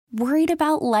Worried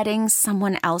about letting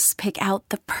someone else pick out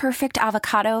the perfect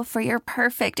avocado for your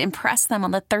perfect impress them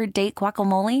on the third date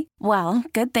guacamole? Well,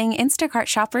 good thing Instacart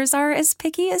shoppers are as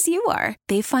picky as you are.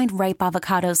 They find ripe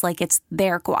avocados like it's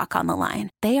their guac on the line.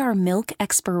 They are milk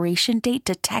expiration date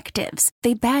detectives.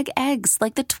 They bag eggs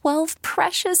like the 12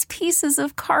 precious pieces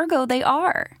of cargo they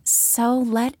are. So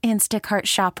let Instacart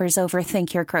shoppers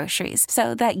overthink your groceries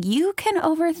so that you can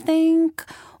overthink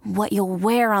what you'll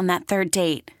wear on that third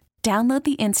date. Download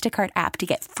the Instacart app to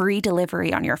get free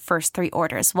delivery on your first 3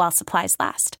 orders while supplies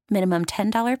last. Minimum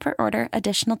 $10 per order.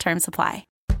 Additional terms apply.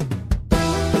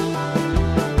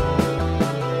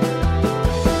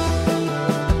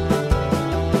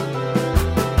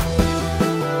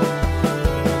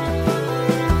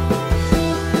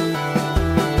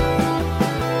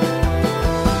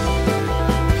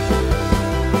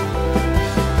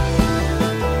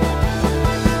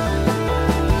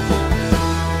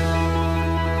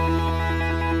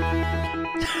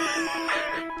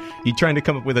 You trying to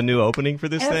come up with a new opening for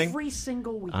this thing? Every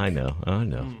single week. I know.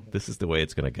 This is the way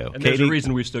it's going to go. And Katie? there's a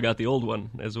reason we've still got the old one,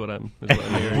 is what I'm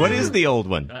hearing. What is the old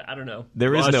one? I don't know.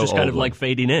 There is it's no just old kind of one. like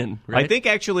fading in, right? I think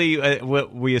actually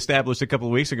what we established a couple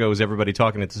of weeks ago was everybody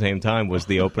talking at the same time was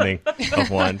the opening of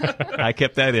one. I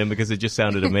kept that in because it just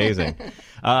sounded amazing.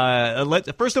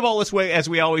 First of all, as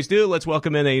we always do, let's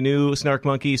welcome in a new Snark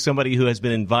Monkey, somebody who has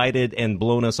been invited and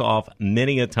blown us off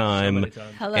many a time,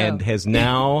 Hello. and has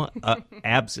now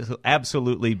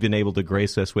absolutely been able to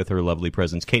grace us with her lovely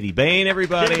presence. Katie Bain,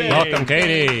 everybody. Katie. Welcome,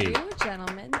 Katie. Thank you,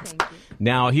 gentlemen. Thank you.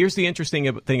 Now, here's the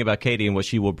interesting thing about Katie and what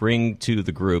she will bring to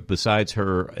the group, besides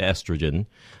her estrogen,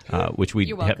 which we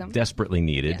have desperately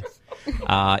needed,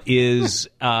 is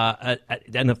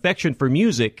an affection for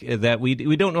music that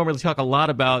we don't normally talk a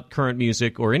lot about current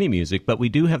music or any music, but we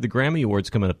do have the Grammy Awards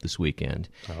coming up this weekend.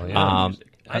 Oh, yeah.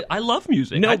 I love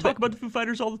music. No, I talk about the Foo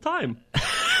Fighters all the time.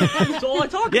 That's all I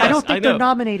talk about. I don't think they're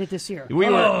nominated this year. We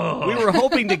were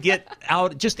hoping to get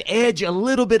out, just edge a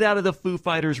little bit out of the Foo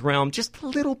Fighters realm, just a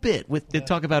little bit, to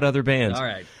talk about other bands. All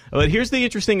right. But here's the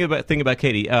interesting thing about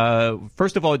Katie.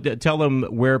 First of all, tell them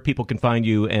where people can find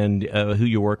you and who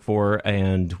you work for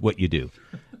and what you do.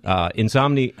 It's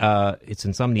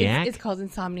Insomniac? It's called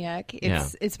Insomniac.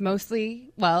 It's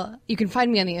mostly, you can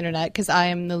find me on the internet because I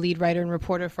am the lead writer and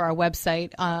reporter for our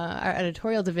website, our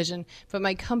editorial division, but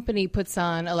my company puts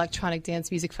on electronic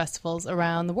dance music festivals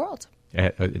around the world.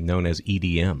 Known as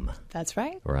EDM. That's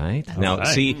right. Right? That's Now, right.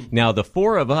 see, the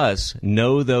four of us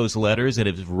know those letters and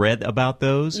have read about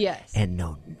those. Yes. And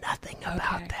know nothing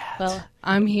about that. Well,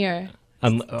 I'm here.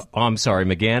 I'm sorry,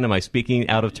 McGahan, am I speaking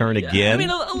out of turn again? I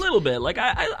mean, a little bit. Like,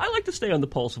 I like to stay on the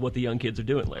pulse of what the young kids are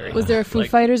doing, Larry. Was there a Foo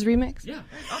Fighters remix? Yeah,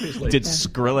 obviously. Did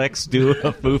Skrillex do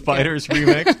a Foo Fighters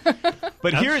remix?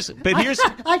 But here's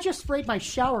I just sprayed my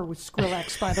shower with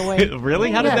Skrillex, by the way. Really?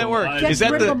 How did that work? Gets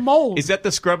rid of the mold. Is that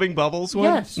the scrubbing bubbles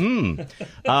one? Yes.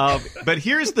 But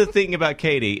here's the thing about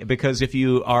Katie, because if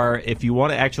you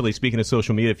want to actually, speaking of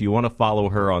social media, if you want to follow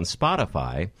her on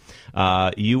Spotify,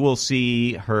 you will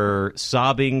see her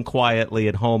sobbing quietly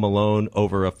at home alone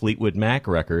over a Fleetwood Mac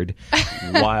record,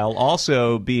 while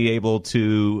also be able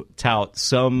to tout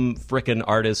some frickin'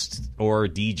 artist or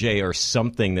DJ or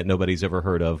something that nobody's ever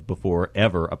heard of before,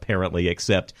 ever, apparently,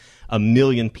 except a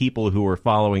million people who are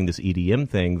following this EDM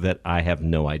thing that I have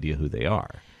no idea who they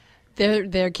are.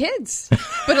 They're kids,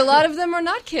 but a lot of them are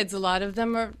not kids. A lot of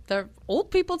them they're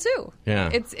old people too. Yeah,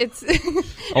 it's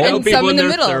old people in the their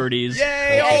middle. 30s.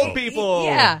 Yay, old people!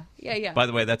 Yeah. By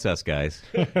the way, that's us guys.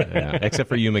 Yeah. Except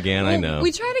for you, McGahan. I know.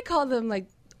 We try to call them like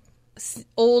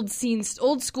old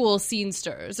school scene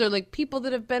stirrers, or like people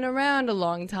that have been around a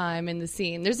long time in the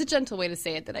scene. There's a gentle way to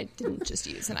say it that I didn't just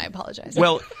use, and I apologize.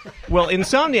 Well,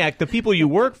 Insomniac, the people you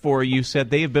work for, you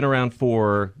said they have been around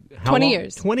for how 20 long?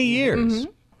 years. 20 years.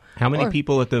 Mm-hmm. How many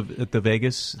people at the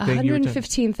Vegas thing?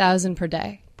 115,000 per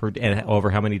day. And over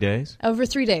how many days? Over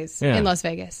 3 days in Las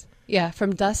Vegas. Yeah,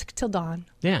 from dusk till dawn.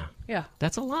 Yeah. Yeah.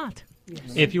 That's a lot. Yes.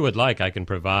 If you would like, I can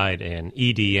provide an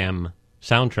EDM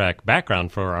soundtrack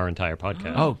background for our entire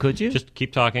podcast. Oh, could you? Just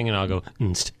keep talking and I'll go.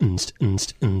 Can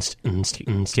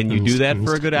you do that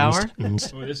for a good hour?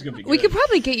 This is gonna be good. We could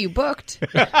probably get you booked.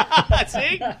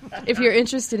 See? If you're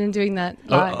interested in doing that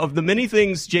live. Of the many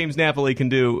things James Napoli can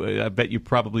do, I bet you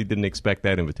probably didn't expect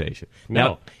that invitation.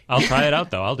 No, I'll try it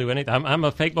out, though. I'll do anything. I'm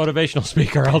a fake motivational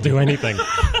speaker. I'll do anything.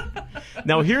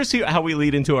 Now, here's how we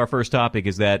lead into our first topic,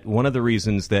 is that one of the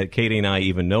reasons that Katie and I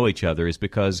even know each other is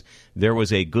because there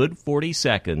was a good 40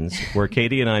 seconds where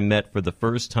Katie and I met for the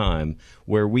first time,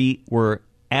 where we were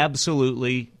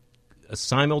absolutely,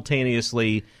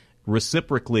 simultaneously,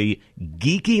 reciprocally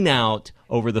geeking out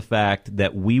over the fact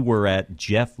that we were at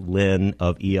Jeff Lynne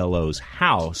of ELO's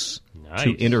house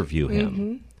to interview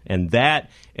him.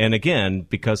 And again,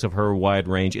 because of her wide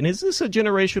range, and is this a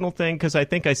generational thing? Because I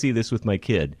think I see this with my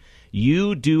kid.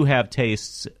 You do have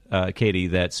tastes, Katie,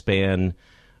 that span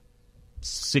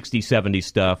 60s, 70s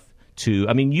stuff to,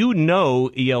 I mean, you know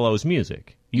ELO's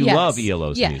music. You love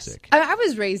ELO's music. I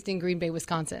was raised in Green Bay,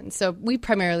 Wisconsin, so we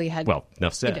primarily had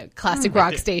enough said. Classic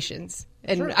rock stations.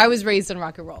 And I was raised on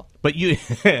rock and roll. But you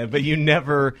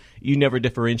never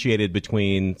differentiated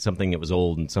between something that was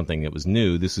old and something that was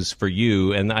new. This is for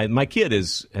you. And my kid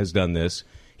has done this.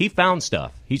 He found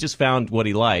stuff. He just found what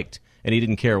he liked, and he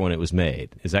didn't care when it was made.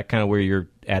 Is that kind of where your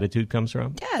attitude comes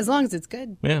from? Yeah, as long as it's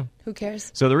good. Yeah. Who cares?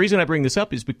 So the reason I bring this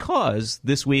up is because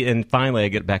this week, and finally I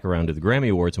get back around to the Grammy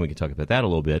Awards, and we can talk about that a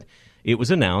little bit. It was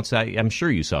announced, I'm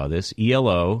sure you saw this,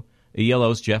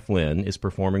 ELO's Jeff Lynne is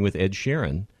performing with Ed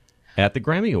Sheeran at the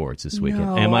Grammy Awards this weekend.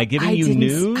 No, Am I giving you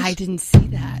news? I didn't see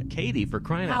that. Katie, for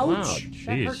crying out loud. Ouch.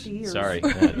 That hurt the ears. Sorry.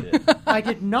 I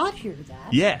did not hear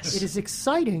that. Yes. It is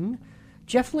exciting.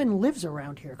 Jeff Lynne lives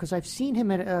around here because I've seen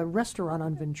him at a restaurant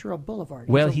on Ventura Boulevard.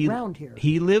 He's around here.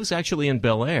 He lives actually in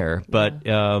Bel Air, but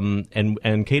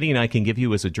and Katie and I can give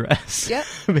you his address. Yep.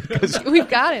 Because we've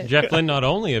got it. Jeff Lynne, not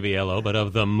only of ELO, but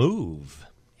of The Move.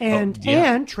 And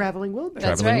Traveling Wilburys.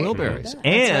 That's Traveling right. Wilburys.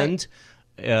 And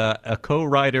a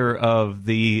co-writer of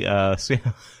the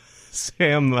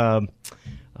Sam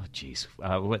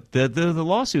what the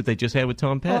lawsuit they just had with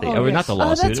Tom Petty. Yes. Not the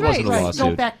lawsuit. That's it wasn't a right. lawsuit.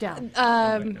 Don't back down.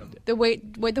 The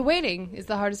waiting is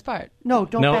the hardest part. No,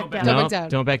 don't back down. Don't back down.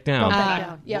 Don't back down. Don't back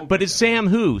down. Yeah. But it's Sam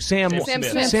who? Sam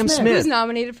Smith. Who's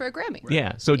nominated for a Grammy.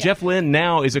 Yeah. So Jeff Lynne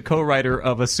now is a co-writer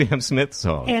of a Sam Smith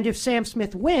song. And if Sam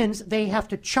Smith wins, they have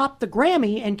to chop the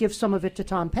Grammy and give some of it to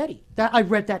Tom Petty. I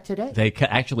read that today. They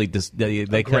actually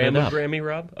they cut it up. Grammy,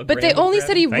 Rob? But they only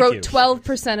said he Thank wrote you.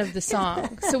 12% of the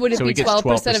song. So would it So be he gets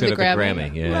 12% of the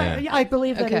Grammy? Yeah. Right, I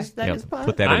believe that Okay. is Yep. possible.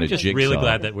 Put that in I'm a just jigsaw. really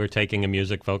glad that we're taking a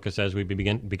music focus as we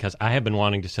begin, because I have been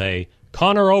wanting to say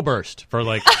Conor Oberst for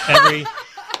like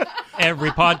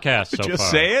every podcast so Just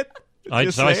far. say it. I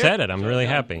Just say said it. I'm really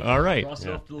happy. All right. Cross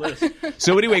it off the list.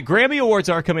 So anyway, Grammy Awards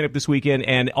are coming up this weekend,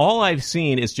 and all I've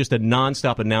seen is just a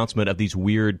nonstop announcement of these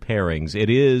weird pairings. It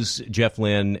is Jeff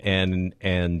Lynne and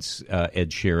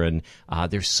Ed Sheeran.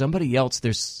 There's somebody else.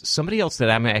 That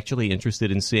I'm actually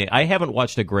interested in seeing. I haven't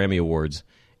watched a Grammy Awards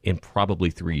in probably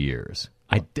 3 years.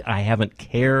 I haven't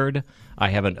cared. I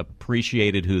haven't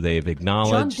appreciated who they've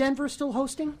acknowledged. John Denver still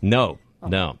hosting? No.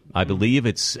 I believe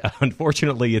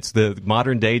unfortunately, it's the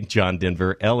modern day John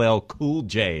Denver. LL Cool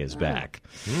J is back.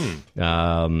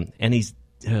 And he's,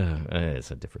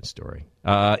 it's a different story.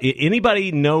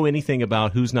 Anybody know anything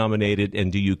about who's nominated,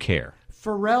 and do you care?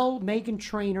 Pharrell, Meghan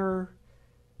Trainor,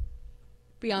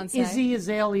 Beyonce. Izzy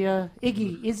Azalea,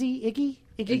 Iggy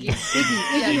Iggy.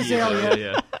 Azalea.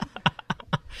 Yeah.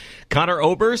 Conor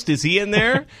Oberst, is he in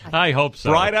there? I hope so.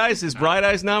 Bright Eyes, is Bright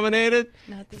Eyes nominated?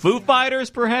 Foo Fighters,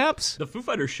 perhaps? The Foo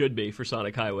Fighters should be for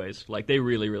Sonic Highways. Like, they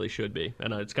really, really should be.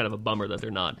 And it's kind of a bummer that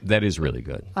they're not. That is really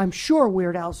good. I'm sure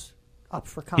Weird Al's up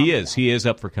for comedy. He is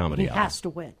up for comedy. He has to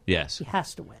win. Yes. He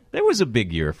has to win. There was a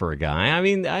big year for a guy. I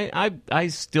mean, I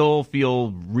still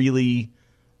feel really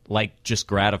like just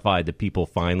gratified that people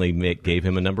finally gave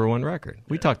him a number one record.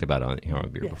 We talked about it on Here on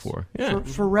Beer before. Yeah.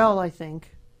 Pharrell, I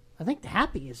think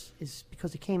Happy is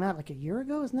because it came out like a year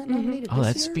ago. Isn't that nominated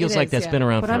this year? Feels It like is, that's yeah. been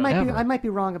around But forever. I might be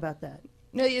wrong about that.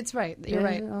 No, it's right. You're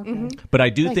right. Okay. But I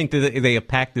do think that they have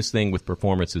packed this thing with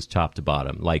performances top to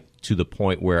bottom, like to the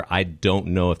point where I don't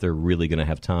know if they're really going to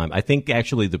have time. I think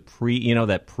actually the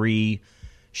pre-show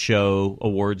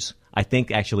awards, I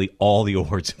think actually all the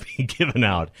awards are being given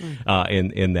out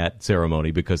in that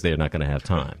ceremony because they're not going to have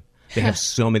time. They have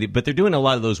so many, but they're doing a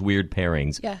lot of those weird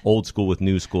pairings, old school with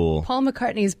new school. Paul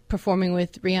McCartney's performing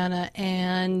with Rihanna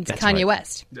and Kanye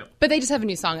West. Yeah. But they just have a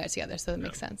new song out together, so that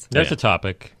makes sense. There's a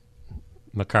topic.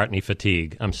 McCartney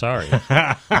fatigue. I'm sorry.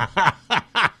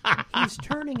 He's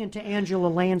turning into Angela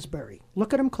Lansbury.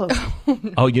 Look at him close.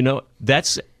 Oh,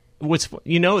 that's what's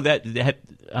that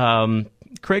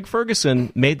Craig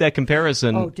Ferguson made that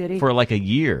comparison did he? for like a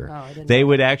year. Oh, I didn't they know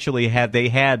would actually have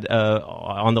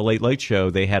on the Late Late Show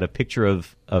they had a picture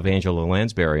of Angela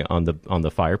Lansbury on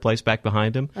the fireplace back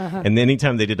behind him. And then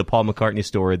anytime they did a Paul McCartney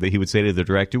story, that he would say to the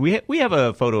director, "We have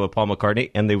a photo of Paul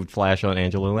McCartney," and they would flash on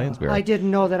Angela Lansbury. I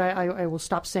didn't know that. I will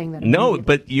stop saying that. No,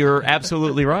 immediately. but you're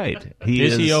absolutely right.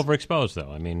 Is he overexposed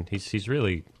though? I mean,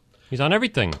 he's on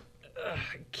everything.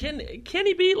 Can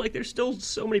he be? Like, there's still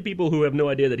so many people who have no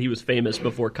idea that he was famous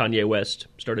before Kanye West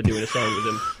started doing a song with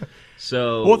him.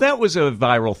 So, well, that was a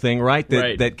viral thing, right?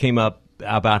 That came up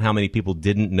about how many people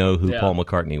didn't know who Paul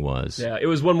McCartney was. Yeah, it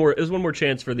was one more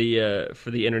chance for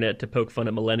the internet to poke fun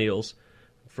at millennials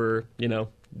for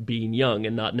being young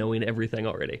and not knowing everything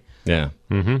already. Yeah.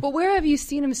 Mm-hmm. But where have you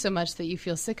seen him so much that you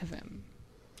feel sick of him?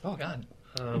 Oh God.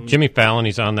 Jimmy Fallon,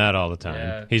 he's on that all the time.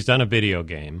 Yeah. He's done a video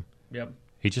game. Yep.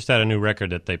 He just had a new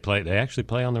record that they actually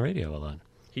play on the radio a lot.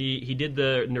 He did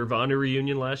the Nirvana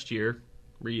reunion last year.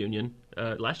 2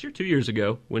 years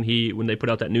ago when they put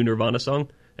out that new Nirvana song,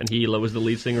 and he was the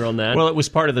lead singer on that. Well, it was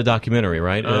part of the documentary,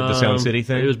 right? The Sound City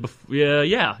thing. It was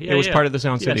it was part of the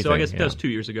Sound City so thing. I guess that was 2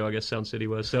 years ago. I guess Sound City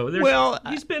was. So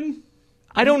he's been.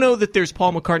 I don't know that there's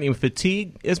Paul McCartney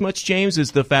fatigue as much, James,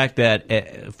 as the fact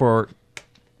that for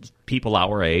people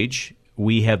our age,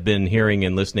 we have been hearing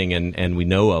and listening, and we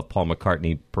know of Paul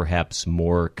McCartney perhaps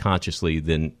more consciously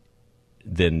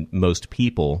than most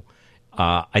people.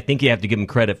 I think you have to give him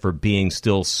credit for being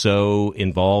still so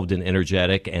involved and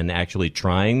energetic and actually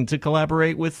trying to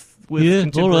collaborate with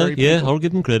contemporary people. Yeah, I'll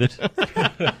give him credit.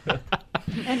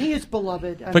 And he is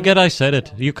beloved. Forget I said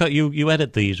it. You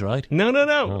edit these, right? No.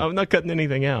 Oh. I'm not cutting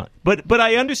anything out. But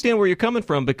I understand where you're coming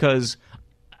from, because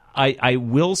I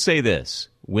will say this.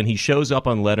 When he shows up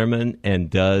on Letterman and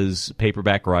does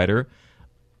Paperback Writer,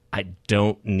 I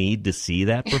don't need to see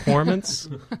that performance.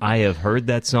 I have heard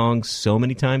that song so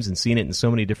many times and seen it in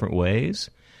so many different ways.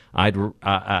 I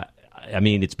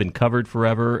mean, it's been covered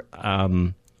forever,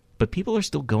 but people are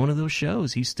still going to those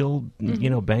shows. He's still,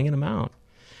 banging them out.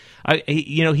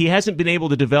 He hasn't been able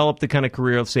to develop the kind of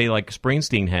career, say, like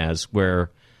Springsteen has,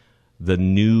 where the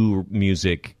new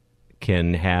music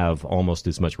can have almost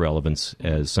as much relevance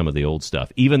as some of the old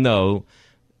stuff, even though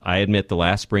I admit the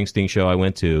last Springsteen show I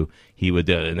went to, he would,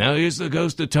 now here's the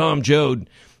ghost of Tom Joad.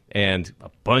 And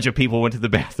a bunch of people went to the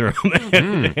bathroom,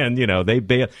 and they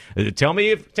bailed. Tell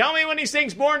me when he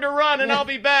sings "Born to Run," and I'll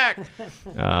be back.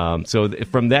 So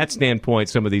from that standpoint,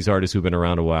 some of these artists who've been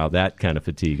around a while, that kind of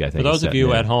fatigue, I think. For those of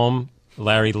you at home,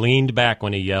 Larry leaned back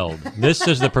when he yelled. This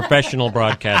is the professional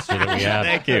broadcaster that we have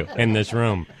Thank you. In this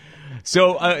room.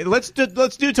 So let's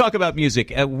talk about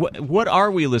music. What are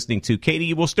we listening to?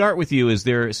 Katie, we'll start with you. Is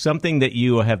there something that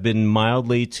you have been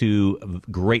mildly to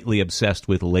greatly obsessed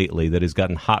with lately that has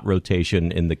gotten hot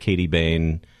rotation in the Katie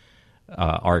Bain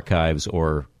archives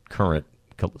or current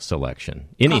selection?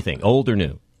 Anything, old or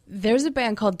new? There's a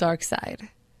band called Dark Side.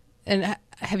 And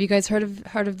have you guys heard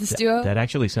of this duo? That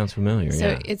actually sounds familiar,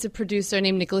 So it's a producer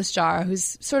named Nicholas Jarre,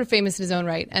 who's sort of famous in his own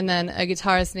right, and then a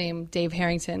guitarist named Dave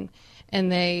Harrington.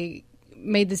 And they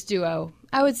made this duo,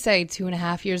 I would say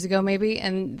 2.5 years ago maybe,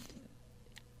 and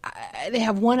they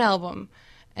have one album,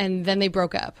 and then they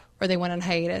broke up, or they went on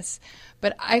hiatus.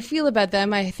 But I feel about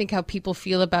them, I think how people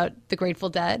feel about the Grateful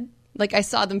Dead. Like, I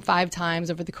saw them 5 times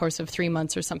over the course of 3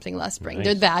 months or something last spring. Nice.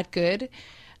 They're that good.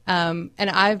 And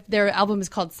their album is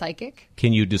called Psychic.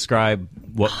 Can you describe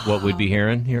what we'd be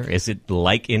hearing here? Is it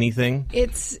like anything?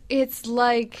 It's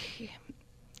like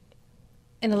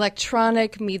an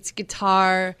electronic meets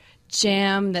guitar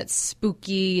jam that's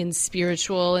spooky and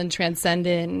spiritual and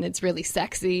transcendent, and it's really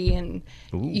sexy, and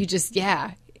you just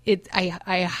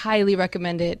I highly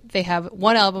recommend it. They have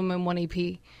one album and one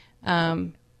EP,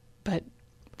 but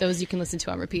those you can listen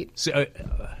to on repeat. So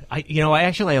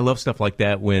I love stuff like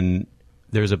that. When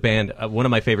there's a band, one of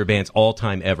my favorite bands all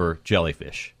time ever,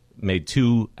 Jellyfish, made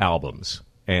 2 albums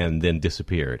and then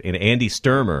disappeared. And Andy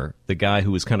Sturmer, the guy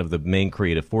who was kind of the main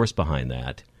creative force behind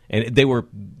that, and they were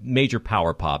major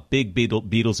power pop, big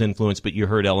Beatles influence, but you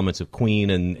heard elements of Queen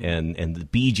and the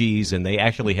Bee Gees, and they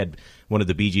actually had one of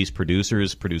the Bee Gees produce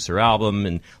their album,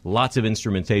 and lots of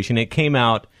instrumentation. It came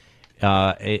out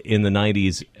in the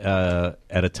 90s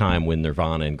at a time when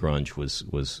Nirvana and grunge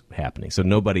was happening, so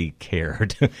nobody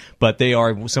cared. But they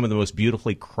are some of the most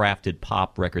beautifully crafted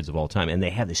pop records of all time, and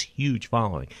they have this huge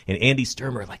following. And Andy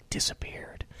Sturmer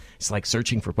disappeared. It's like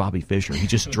searching for Bobby Fischer. He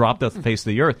just dropped off the face of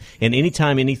the earth. And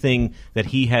anytime anything that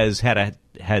he has had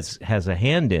has a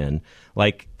hand in,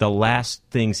 like the last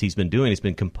things he's been doing, he's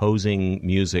been composing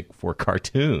music for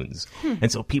cartoons,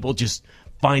 and so people just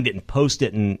find it and post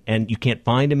it, and you can't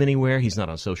find him anywhere. He's not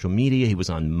on social media. He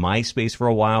was on MySpace for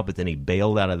a while, but then he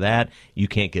bailed out of that. You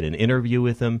can't get an interview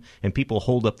with him, and people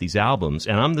hold up these albums,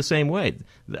 and I'm the same way.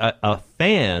 A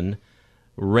fan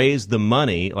raised the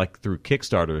money, like through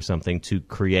Kickstarter or something, to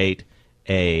create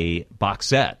a box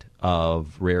set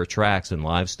of rare tracks and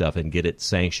live stuff and get it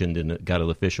sanctioned, and it got it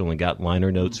official and got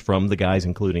liner notes from the guys,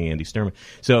 including Andy Sturman.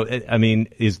 So, I mean,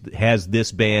 has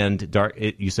this band,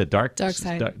 you said Dark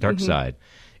Side. Dark Side.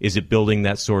 Is it building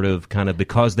that sort of kind of,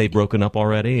 because they've broken up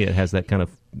already, it has that kind of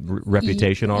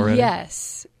reputation already?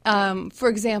 Yes. For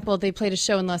example, they played a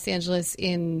show in Los Angeles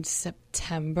in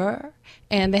September,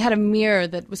 and they had a mirror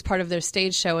that was part of their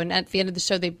stage show. And at the end of the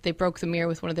show, they broke the mirror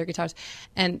with one of their guitars.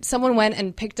 And someone went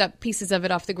and picked up pieces of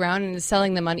it off the ground and is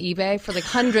selling them on eBay for like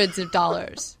hundreds of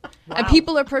dollars. Wow. And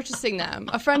people are purchasing them.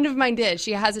 A friend of mine did.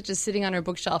 She has it just sitting on her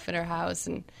bookshelf in her house,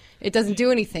 and it doesn't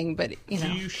do anything. But do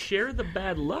you share the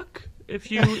bad luck if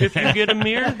you get a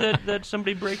mirror that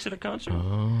somebody breaks at a concert?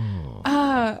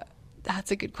 Oh.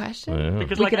 That's a good question. Yeah.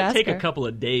 Because I'd take a couple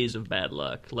of days of bad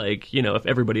luck. Like, if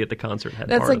everybody at the concert had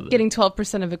that's part like getting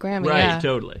 12% of a Grammy. Right, yeah.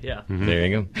 Totally, yeah. Mm-hmm. There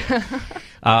you go.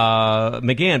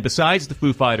 McGahan, besides the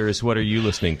Foo Fighters, what are you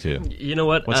listening to? You know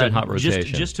what? What's in hot rotation?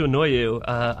 Just to annoy you,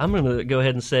 I'm going to go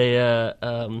ahead and say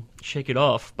Shake It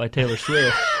Off by Taylor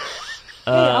Swift.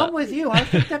 Hey, I'm with you. I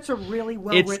think that's a really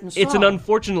well-written song. It's an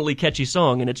unfortunately catchy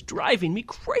song, and it's driving me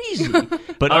crazy.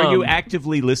 But are you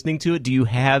actively listening to it? Do you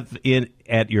have it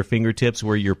at your fingertips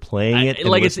where you're playing it and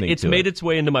listening to it? It's made its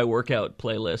way into my workout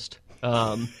playlist.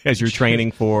 As you're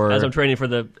training for... As I'm training for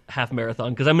the half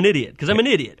marathon, because I'm an idiot.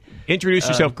 Introduce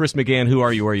yourself, Chris McGahan. Who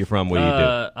are you? Where are you from? What do you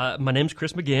do? My name's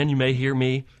Chris McGahan. You may hear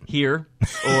me here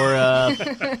or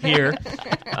here.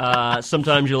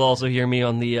 Sometimes you'll also hear me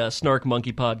on the Snark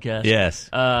Monkey podcast. Yes.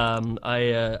 I'm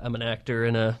an actor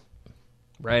and a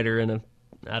writer and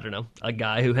a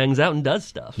guy who hangs out and does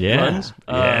stuff. Yeah. Runs.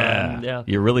 Yeah.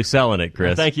 You're really selling it,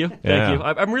 Chris. Thank you. Thank you.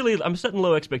 I'm setting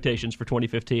low expectations for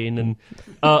 2015. And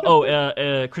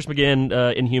Chris McGahan,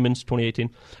 Inhumans 2018.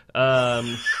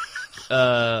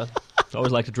 I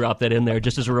always like to drop that in there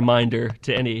just as a reminder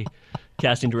to any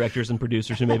casting directors and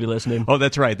producers who may be listening. Oh,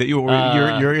 that's right. That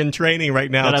you're in training right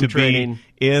now to be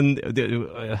in.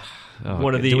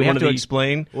 Do we have to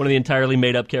explain? One of the entirely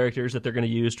made-up characters that they're going to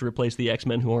use to replace the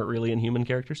X-Men who aren't really Inhuman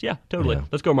characters. Yeah, totally. Yeah.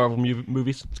 Let's go Marvel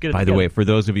movies. Let's get it By the way, for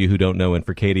those of you who don't know, and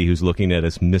for Katie who's looking at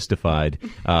us mystified,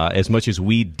 as much as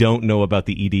we don't know about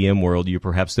the EDM world, you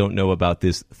perhaps don't know about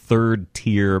this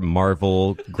third-tier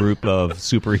Marvel group of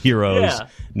superheroes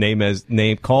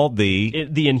called the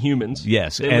Inhumans.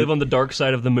 Yes. They live on the dark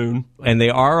side of the moon. And they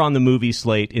are on the movie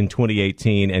slate in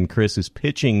 2018, and Chris is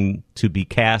pitching to be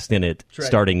cast in it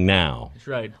starting now. That's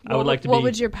right. I would like to be... What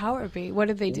would your power be? What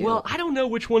did they do? Well, I don't know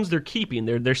which ones they're keeping.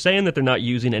 They're saying that they're not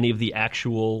using any of the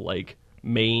actual,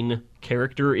 main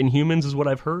character Inhumans is what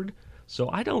I've heard. So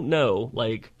I don't know.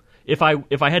 If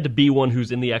I had to be one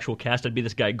who's in the actual cast, I'd be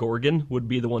this guy Gorgon, would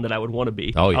be the one that I would want to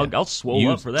be. Oh, yeah. I'll swole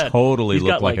up for that. You totally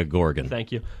look like a Gorgon.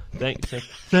 Thank you.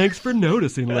 Thanks for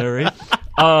noticing, Larry.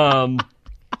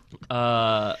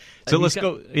 So let's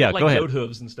go. Yeah, go ahead. Goat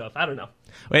hooves and stuff. I don't know.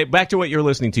 Wait, back to what you're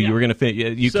listening to. Yeah. You were going to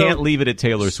finish. You can't leave it at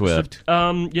Taylor Swift.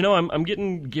 I'm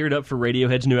getting geared up for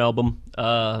Radiohead's new album.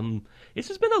 This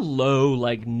has been a low,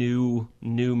 new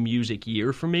music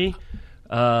year for me.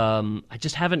 I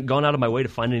just haven't gone out of my way to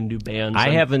find any new bands. I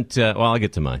haven't. I'll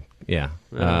get to mine. Yeah.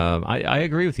 I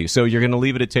agree with you. So you're going to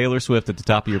leave it at Taylor Swift at the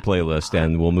top of your playlist,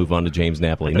 and we'll move on to James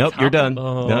Napoli. Nope, you're done.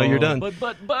 No, you're done.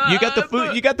 But you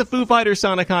got the Foo Fighters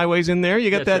Sonic Highways in there.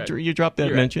 You got that. Right. You dropped that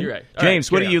you're mention. Right.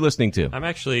 James, what are you listening to? I'm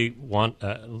actually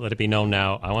let it be known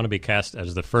now. I want to be cast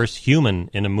as the first human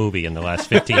in a movie in the last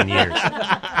 15 years.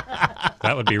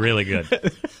 That would be really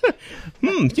good.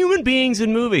 Human beings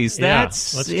in movies. Yeah,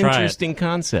 That's an interesting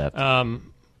concept.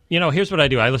 Here's what I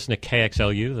do. I listen to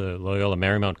KXLU, the Loyola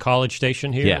Marymount College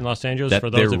station here in Los Angeles. For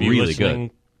those of you really listening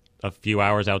good. A few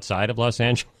hours outside of Los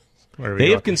Angeles.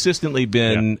 They have consistently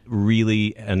been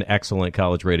really an excellent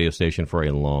college radio station for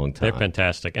a long time. They're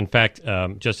fantastic. In fact,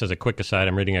 just as a quick aside,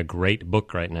 I'm reading a great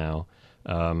book right now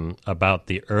about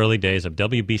the early days of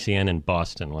WBCN in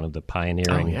Boston, one of the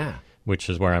pioneering, which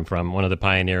is where I'm from, one of the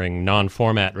pioneering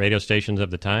non-format radio stations of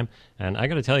the time. And I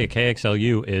got to tell you,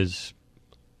 KXLU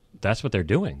that's what they're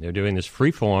doing. They're doing this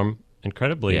free-form,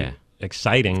 incredibly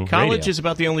exciting College radio. is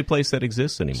about the only place that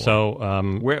exists anymore. So,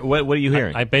 what are you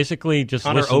hearing? I basically just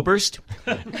Conor Oberst?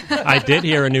 I did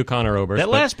hear a new Conor Oberst. That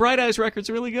last Bright Eyes record's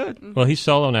really good. Well, he's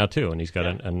solo now, too, and he's got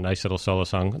a nice little solo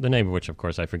song, the name of which, of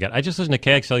course, I forget. I just listen to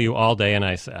KXLU all day, and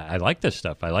I like this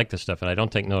stuff. And I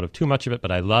don't take note of too much of it,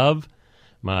 but I love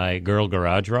my girl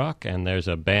garage rock, and there's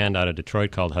a band out of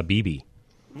Detroit called Habibi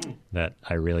that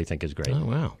I really think is great. Oh,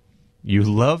 wow. You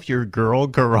love your girl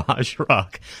garage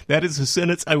rock. That is a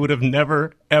sentence I would have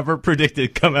never, ever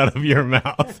predicted come out of your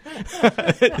mouth.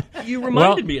 You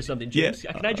reminded me of something, James.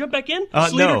 Yeah. Can I jump back in?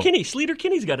 Sleater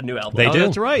Kinney's got a new album. They do.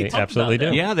 That's right. They absolutely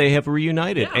do. Yeah, they have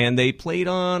reunited. Yeah. And they played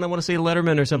on, I want to say,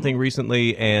 Letterman or something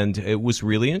recently, and it was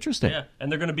really interesting. Yeah,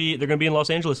 and they're going to be in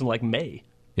Los Angeles in May.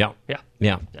 Yeah.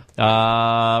 Yeah.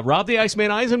 Rob the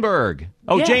Iceman Izenberg.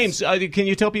 Oh, Yes. James, can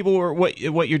you tell people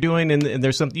what you're doing? And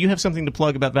there's something you have something to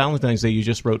plug about Valentine's Day. You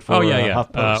just wrote for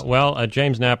HuffPost.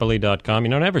 JamesNapoli.com.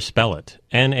 Never spell it.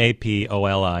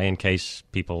 Napoli, in case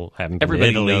people haven't been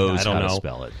Everybody to Italy. knows I don't how know. to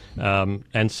spell it.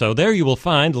 And so there you will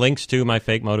find links to my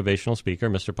fake motivational speaker,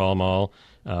 Mr. Paul Mall,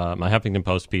 my Huffington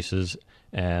Post pieces,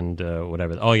 and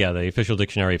whatever. Oh, yeah, the official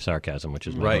dictionary of sarcasm, which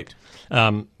is my Right.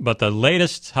 book. But the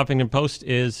latest Huffington Post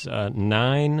is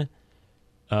 9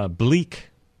 bleak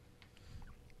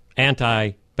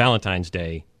anti-Valentine's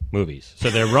Day movies. So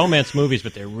they're romance movies,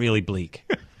 but they're really bleak.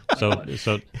 So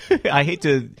I hate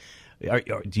to.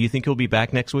 Do you think you'll be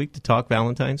back next week to talk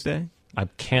Valentine's Day? I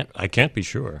can't be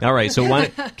sure. All right. So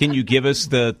can you give us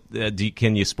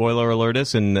can you spoiler alert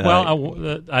us? And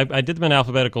I did them in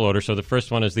alphabetical order. So the first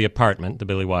one is The Apartment, the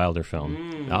Billy Wilder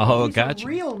film. Oh, These are gotcha.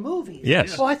 real movies.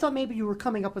 Yes. Well, I thought maybe you were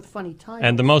coming up with funny titles.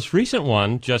 And the most recent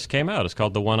one just came out. It's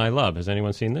called The One I Love. Has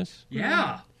anyone seen this?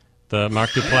 Yeah. The Mark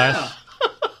Duplass.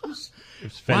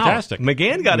 It's fantastic. Wow.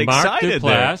 McGahan got excited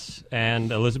Mark Duplass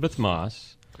and Elizabeth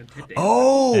Moss.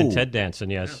 And Ted Danson,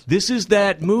 yes. This is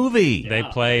that movie. They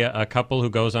play a couple who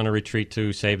goes on a retreat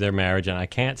to save their marriage, and I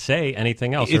can't say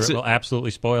anything else, or it will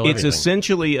absolutely spoil everything. It's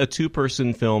essentially a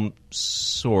two-person film,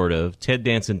 sort of. Ted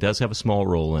Danson does have a small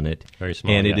role in it. Very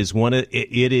small, and yeah. it is one of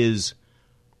it is.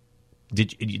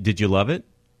 Did you love it?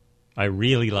 I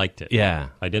really liked it. Yeah.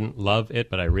 I didn't love it,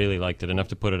 but I really liked it enough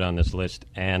to put it on this list.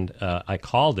 And I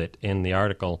called it in the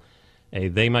article a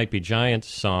They Might Be Giants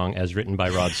song as written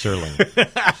by Rod Serling.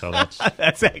 So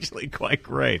that's actually quite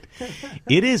great.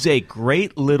 It is a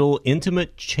great little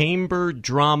intimate chamber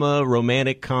drama,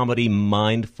 romantic comedy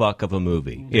mind fuck of a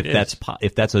movie.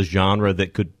 If that's a genre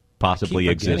that could possibly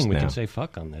exist we now. can say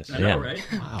fuck on this. I know, right?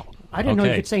 Wow. I didn't know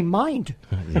you could say mind.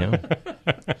 Yeah.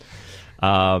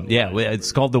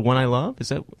 It's called The One I Love? Is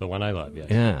that The One I Love,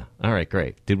 yes. Yeah. All right,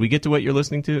 great. Did we get to what you're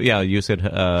listening to? Yeah, you said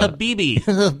Habibi.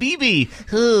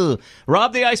 Habibi.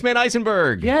 Rob the Iceman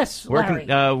Eisenberg. Yes, Larry.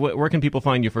 Where can people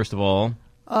find you, first of all?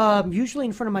 Usually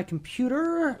in front of my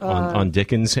computer. On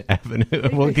Dickens Avenue.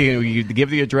 Well, can you give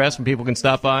the address and people can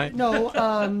stop by? No,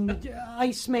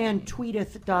 Iceman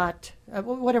tweeteth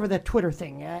whatever that Twitter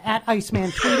thing, at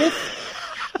Iceman tweeteth.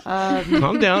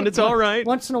 Calm down, it's all right.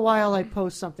 Once in a while I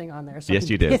post something on there. Yes,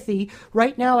 you do. Pithy.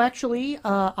 Right now, actually,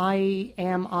 I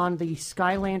am on the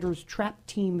Skylanders Trap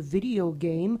Team video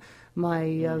game.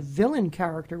 My villain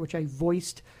character, which I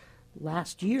voiced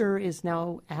last year, is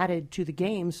now added to the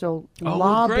game. So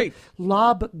great.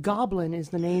 Lob Goblin is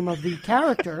the name of the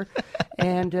character.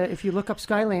 And if you look up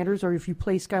Skylanders, or if you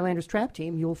play Skylanders Trap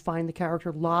Team, you'll find the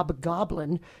character Lob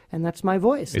Goblin, and that's my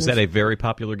voice. Is that a very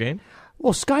popular game?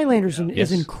 Well, Skylanders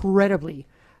is incredibly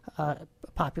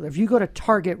popular. If you go to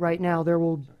Target right now, there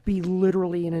will be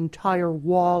literally an entire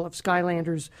wall of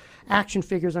Skylanders action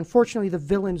figures. Unfortunately, the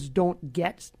villains don't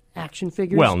get action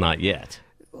figures. Well, not yet.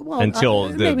 Well, until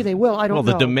maybe they will. I don't know.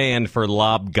 Well, the demand for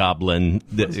Lob Goblin.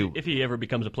 If he ever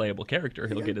becomes a playable character,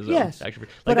 he'll get his own action figure.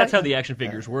 But that's how the action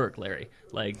figures work, Larry.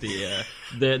 Like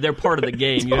they're part of the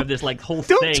game. You have this whole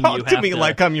thing. Don't talk you to have me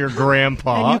like I'm your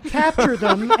grandpa. And you capture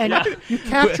them, and you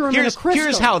capture them in a crystal.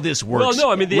 Here's how this works. Well, no,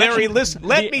 I mean, Larry, listen.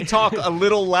 Let me talk a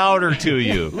little louder to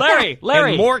you, Larry,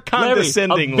 and more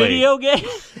condescendingly. Larry, a video game.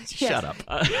 Shut up.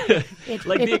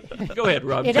 Go ahead,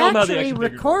 Rob. It Tell him how the actually action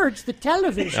figures records the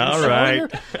television. All right.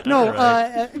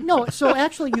 No. So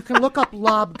actually, you can look up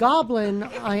Lob Goblin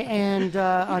and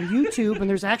on YouTube, and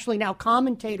there's actually now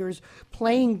commentators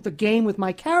playing the game with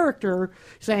my character,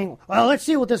 saying, "Well, let's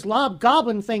see what this Lob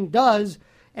Goblin thing does,"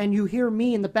 and you hear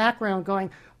me in the background going,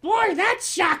 "Boy,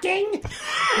 that's shocking!"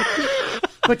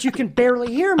 But you can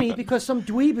barely hear me because some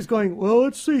dweeb is going, "Well,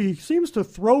 let's see. He seems to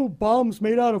throw bombs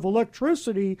made out of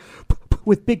electricity."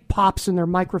 With big pops in their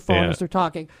microphone as they're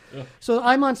talking. Yeah. So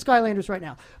I'm on Skylanders right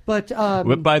now. But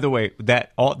by the way,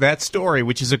 that story,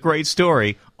 which is a great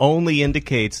story, only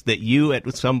indicates that you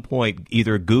at some point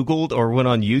either Googled or went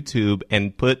on YouTube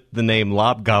and put the name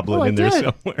Lob Goblin in there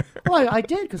somewhere. Well, I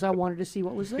did because I wanted to see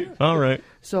what was there. All right.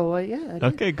 So, I did.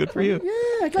 Okay, good for you.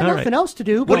 Yeah, I got nothing else to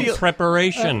do. What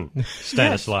preparation,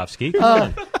 Stanislavski?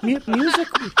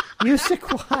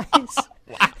 Music-wise...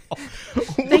 Wow.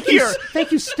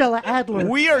 Thank you, Stella Adler.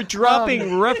 We are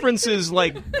dropping references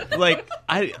like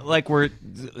we're...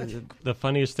 The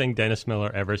funniest thing Dennis Miller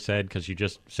ever said, because you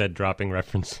just said dropping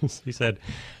references, he said,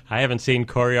 "I haven't seen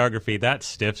choreography that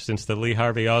stiff since the Lee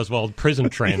Harvey Oswald prison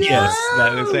transfer." Yes,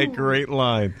 that is a great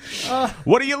line.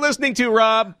 What are you listening to,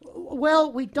 Rob?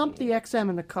 Well, we dumped the XM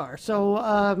in the car, so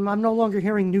I'm no longer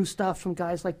hearing new stuff from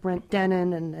guys like Brent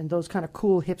Dennen and those kind of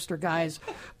cool hipster guys.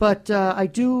 But I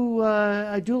do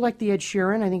like the Ed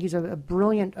Sheeran. I think he's a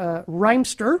brilliant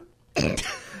rhymester.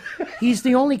 He's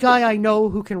the only guy I know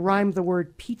who can rhyme the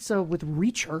word pizza with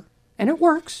reacher. And it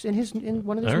works in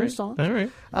one of his new songs. All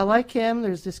right. I like him.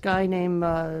 There's this guy named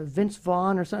Vince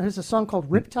Vaughn or something. There's a song called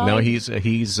Riptide. No, he's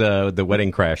the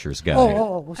Wedding Crashers guy.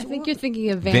 I think you're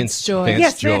thinking of Vance Joy.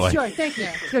 Yes, Vance Joy. Thank you.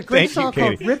 It's a great song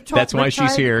called Riptide. That's why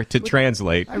she's here to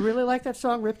translate. I really like that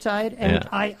song, Riptide. And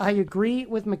I agree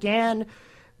with McGahan.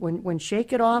 When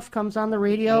Shake It Off comes on the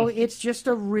radio, it's just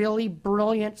a really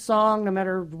brilliant song. No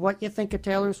matter what you think of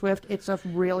Taylor Swift, it's a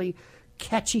really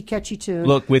catchy tune.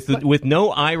 Look, with no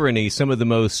irony, some of the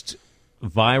most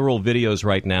viral videos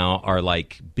right now are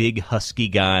like big husky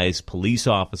guys, police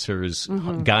officers,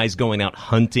 guys going out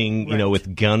hunting,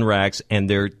 with gun racks, and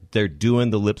they're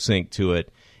doing the lip sync to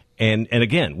it. And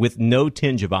again, with no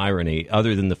tinge of irony,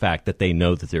 other than the fact that they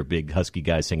know that they're big husky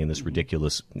guys singing this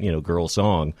ridiculous, girl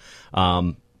song.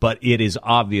 But it is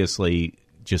obviously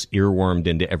just earwormed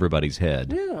into everybody's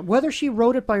head. Yeah, whether she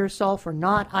wrote it by herself or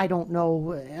not, I don't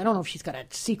know. I don't know if she's got a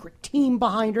secret team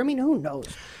behind her. I mean, who knows?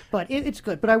 But it's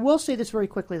good. But I will say this very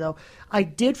quickly, though. I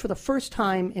did, for the first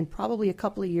time in probably a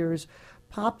couple of years,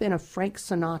 pop in a Frank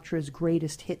Sinatra's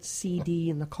greatest hit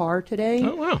CD in the car today.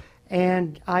 Oh, wow.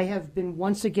 And I have been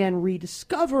once again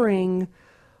rediscovering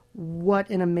what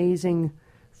an amazing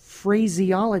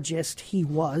phraseologist he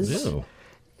was. Ew.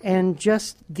 And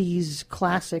just these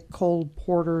classic Cole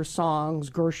Porter songs,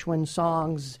 Gershwin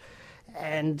songs.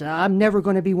 And I'm never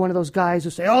going to be one of those guys who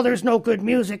say, oh, there's no good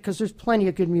music, because there's plenty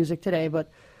of good music today.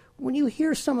 But when you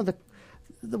hear some of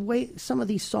the way some of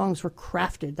these songs were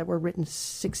crafted that were written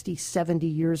 60, 70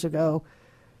 years ago,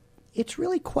 it's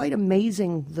really quite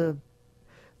amazing the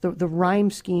rhyme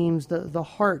schemes, the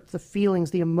heart, the feelings,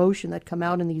 the emotion that come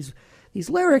out in these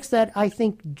lyrics that I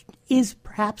think is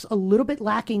perhaps a little bit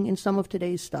lacking in some of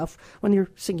today's stuff. When you're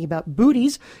singing about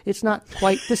booties, it's not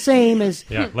quite the same as...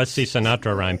 Yeah, let's see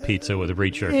Sinatra rhyme pizza with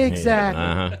Reacher. Exactly.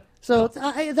 Uh-huh. So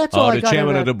that's all I got. The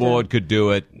chairman of the board could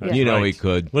do it. Yeah. You know Right. he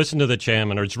could. Listen to the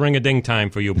chairman, or it's ring-a-ding time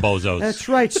for you bozos. That's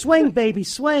right. Swing, baby,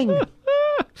 swing.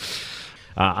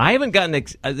 I haven't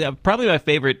gotten... probably my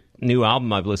favorite new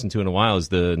album I've listened to in a while is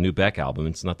the new Beck album.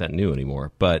 It's not that new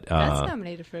anymore, but... That's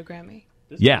nominated for a Grammy.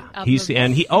 Yeah, he's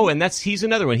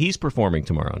another one. He's performing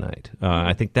tomorrow night.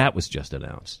 I think that was just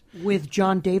announced. With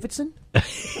John Davidson?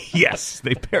 Yes,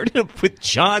 they paired him up with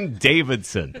John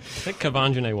Davidson. I think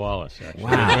Kavanjane Wallace, actually.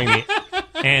 Wow. They're doing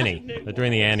the Annie. They're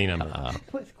doing the Annie number.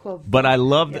 But I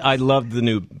loved the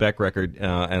new Beck record,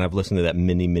 and I've listened to that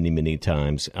many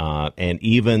times. And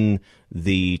even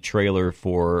the trailer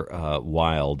for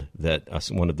Wild, that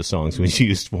one of the songs was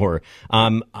used for.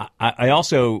 I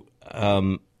also...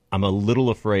 I'm a little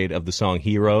afraid of the song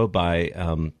 "Hero" by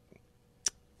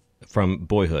from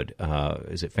Boyhood.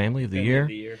 Is it Family of the Year?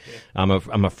 Yeah.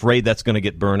 I'm afraid that's going to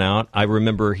get burnt out. I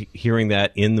remember hearing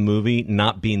that in the movie,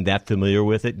 not being that familiar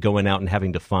with it, going out and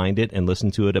having to find it and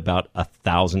listen to it about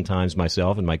 1,000 times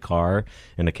myself in my car,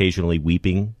 and occasionally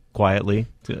weeping quietly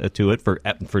to it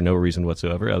for no reason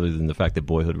whatsoever, other than the fact that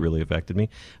Boyhood really affected me.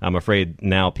 I'm afraid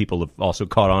now people have also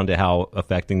caught on to how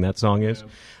affecting that song is.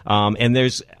 And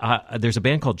there's a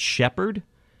band called Shepherd.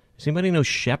 Does anybody know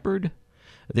Shepherd?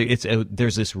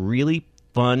 There's this really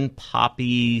fun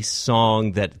poppy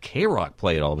song that K-Rock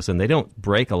played all of a sudden. They don't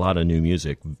break a lot of new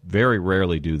music. Very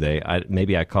rarely do they.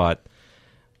 Maybe I caught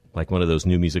like one of those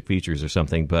new music features or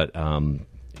something, but Sheppard.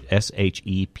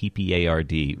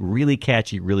 Really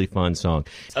catchy, really fun song.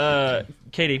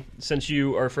 Katie, since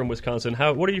you are from Wisconsin,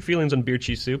 what are your feelings on beer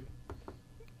cheese soup?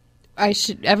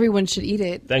 Everyone should eat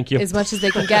it. Thank you. As much as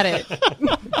they can get it.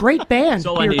 Great band,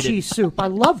 all I beer needed. cheese soup. I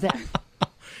love that.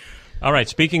 All right,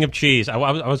 speaking of cheese, I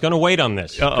was going to wait on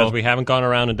this because we haven't gone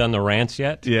around and done the rants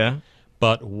yet. Yeah.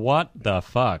 But what the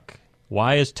fuck?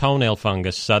 Why is toenail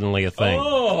fungus suddenly a thing?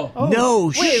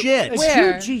 No shit.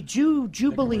 Where?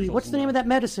 Jubilee. What's the name of that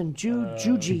medicine?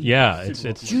 Juji. Yeah, it's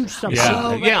Juge something.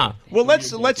 Yeah. Yeah. Well,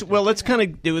 let's kind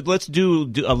of do it. Let's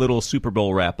do a little Super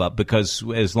Bowl wrap up, because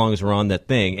as long as we're on that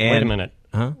thing. And, wait a minute.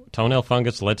 Huh? Toenail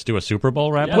fungus, let's do a Super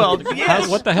Bowl wrap up? Well, yes.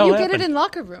 What the hell You happened? get it in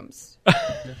locker rooms.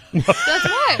 That's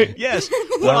why. Yes.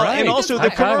 Well, All right. and also the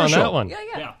High five on commercial. that one.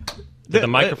 Yeah. Did the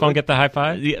microphone get the high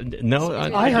five? No,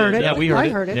 I heard it. Yeah, we heard I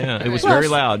it. heard it. Yeah, it was Plus, very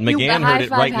loud. McGahan the heard it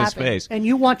high right in five his happened. face. And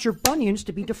you want your bunions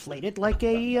to be deflated like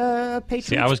a Patriots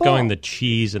See, I was ball. going the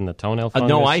cheese and the toenail fungus.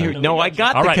 No, I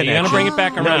got All the right, connection. you're gonna bring it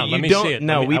back around. No, Let me don't, see it.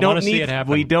 No, I we wanna don't see need. it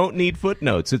happen. We don't need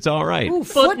footnotes. It's all right. Ooh,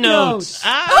 footnotes.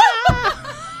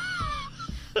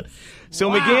 So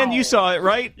McGahan, you saw it,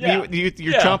 right? Yeah.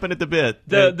 You're chomping at the bit.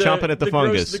 Chomping at the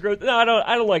fungus. No,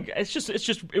 I don't like. It's just.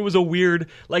 It was a weird.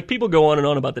 Like people go on and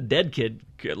on about the Dead Kid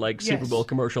Super Bowl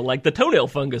commercial. Like the toenail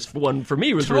fungus one for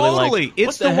me was really like.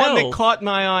 It's the one that caught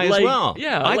my eye as well.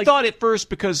 Yeah, I thought at first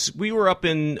because we were up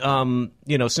in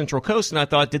Central Coast, and I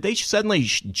thought, did they suddenly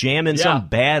jam in some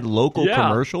bad local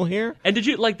commercial here? And did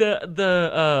you like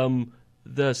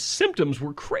the symptoms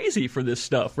were crazy for this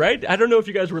stuff, right? I don't know if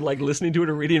you guys were like listening to it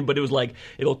or reading, but it was like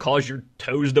it'll cause your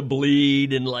toes to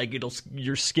bleed and like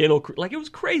your skin will like it was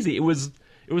crazy. It was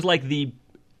like the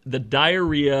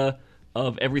diarrhea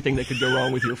of everything that could go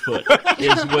wrong with your foot.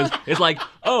 It's like,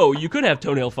 oh, you could have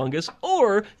toenail fungus,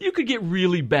 or you could get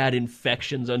really bad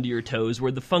infections under your toes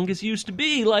where the fungus used to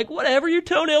be. Like whatever, your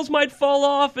toenails might fall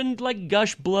off and like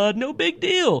gush blood. No big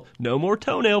deal. No more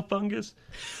toenail fungus.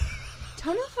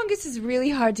 Toenail fungus is really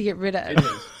hard to get rid of.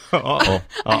 I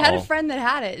had a friend that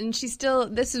had it, and she still.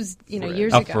 This was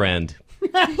years ago. A friend.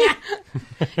 No.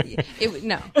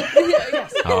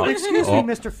 Excuse me,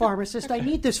 Mr. Pharmacist. I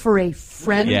need this for a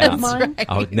friend of mine. Right.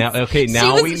 Oh, now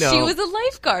we know. She was a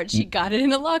lifeguard. She got it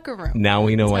in a locker room. Now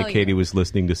we know why Katie was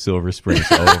listening to Silver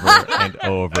Springs over and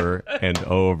over and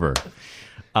over.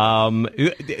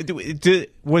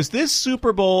 Was this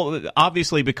Super Bowl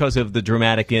obviously because of the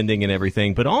dramatic ending and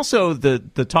everything, but also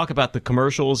the talk about the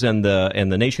commercials and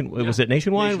the nation? Was it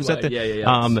Nationwide? Was that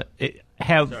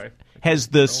has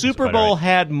the Super Bowl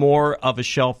had more of a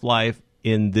shelf life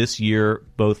in this year,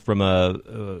 both from a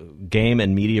game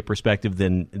and media perspective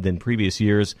than previous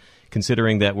years?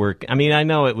 Considering that I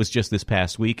know it was just this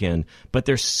past weekend, but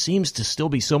there seems to still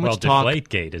be so much talk.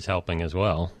 Deflategate is helping as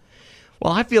well.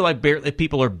 Well, I feel like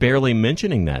people are barely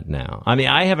mentioning that now. I mean,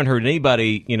 I haven't heard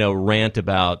anybody, rant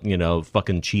about,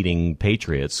 fucking cheating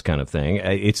Patriots kind of thing.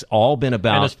 It's all been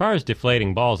about... And as far as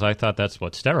deflating balls, I thought that's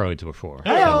what steroids were for.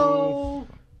 Hello.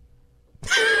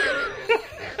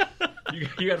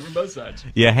 You got it from both sides.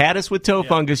 You had us with toe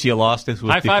fungus. You lost us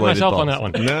with deflated balls. High five myself on that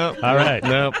one. No. All right.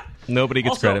 No. Nobody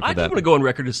gets credit for I that. just want to go on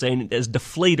record as saying as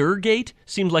Deflatorgate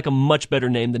seems like a much better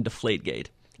name than Deflategate.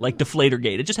 Like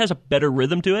Deflatorgate. It just has a better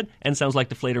rhythm to it and sounds like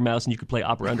Deflator Mouse, and you could play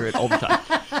opera under it all the time.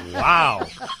 Wow.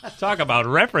 Talk about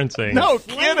referencing. No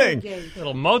kidding.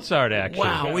 Little Mozart action.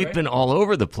 Wow, we've been all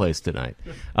over the place tonight.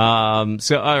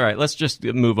 So, all right, let's just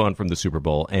move on from the Super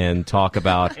Bowl and talk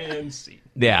about...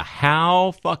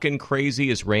 how fucking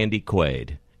crazy is Randy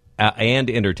Quaid? And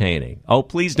entertaining. Oh,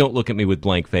 please don't look at me with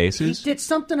blank faces. He did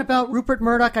something about Rupert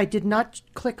Murdoch. I did not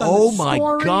click on the story.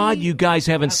 Oh, my God, you guys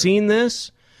haven't seen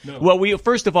this? No. Well,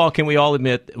 first of all, can we all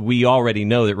admit we already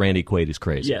know that Randy Quaid is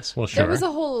crazy? Yes. Well, sure. There was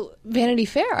a whole Vanity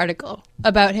Fair article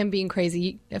about him being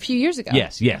crazy a few years ago.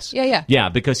 Yes. Yeah. Yeah,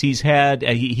 because he's had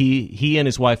he and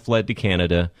his wife fled to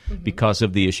Canada because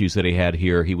of the issues that he had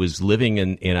here. He was living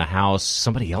in a house,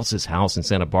 somebody else's house in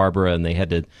Santa Barbara, and they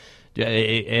had to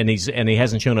and he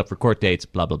hasn't shown up for court dates,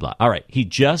 blah blah blah. All right. He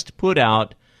just put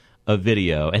out a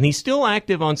video, and he's still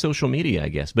active on social media, I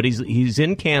guess, but he's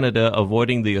in Canada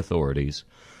avoiding the authorities.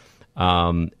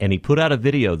 And he put out a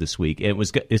video this week.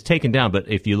 It's taken down, but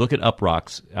if you look at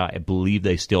Uproxx, I believe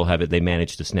they still have it. They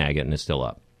managed to snag it, and it's still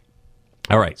up.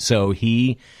 All right, so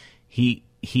he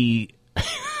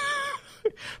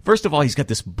first of all, he's got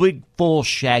this big, full,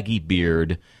 shaggy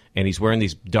beard, and he's wearing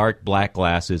these dark black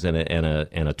glasses and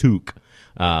a toque.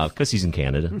 Because he's in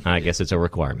Canada. I guess it's a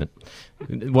requirement.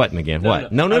 What, McGahan?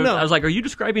 What? No. I was like, are you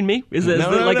describing me?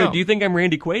 Do you think I'm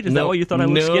Randy Quaid? Is that why you thought I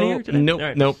looked skinnier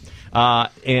today? Nope.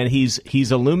 And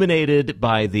he's illuminated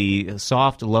by the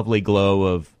soft, lovely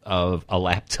glow of a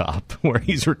laptop where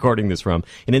he's recording this from.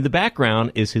 And in the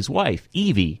background is his wife,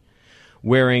 Evie,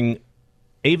 wearing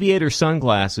aviator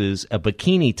sunglasses, a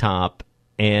bikini top,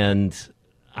 and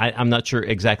I'm not sure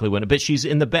exactly when, but she's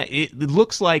in the back. It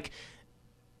looks like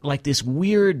this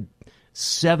weird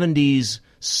 70s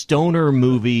stoner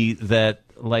movie that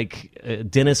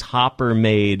Dennis Hopper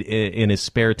made in his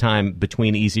spare time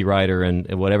between Easy Rider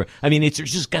and whatever. I mean, it's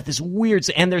just got this weird...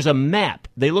 And there's a map.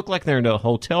 They look like they're in a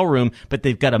hotel room, but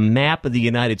they've got a map of the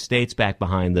United States back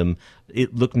behind them.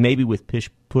 It looked maybe with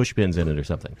push pins in it or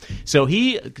something. So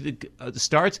he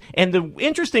starts... And the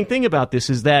interesting thing about this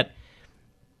is that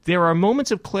there are moments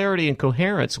of clarity and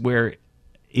coherence where...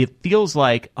 it feels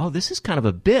like, oh, this is kind of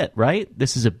a bit, right?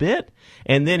 This is a bit.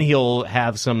 And then he'll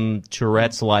have some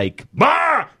Tourette's like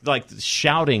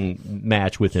shouting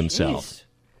match with himself. Jeez.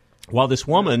 While this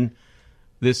woman,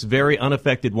 this very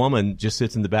unaffected woman, just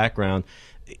sits in the background.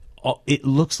 It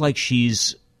looks like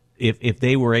she's, if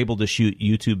they were able to shoot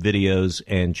YouTube videos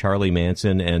and Charlie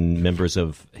Manson and members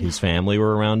of his family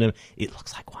were around him, it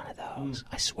looks like one of those,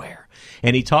 I swear.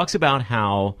 And he talks about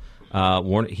how...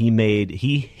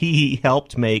 he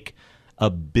helped make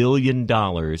 $1 billion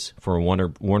for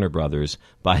Warner Brothers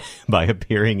by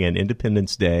appearing in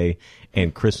Independence Day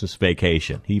and Christmas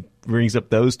Vacation. He brings up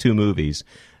those two movies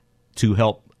to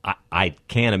help. I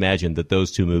can't imagine that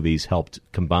those two movies helped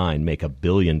combine make $1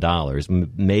 billion,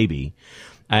 maybe.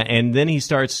 And then he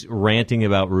starts ranting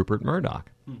about Rupert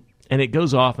Murdoch. And it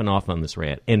goes off and off on this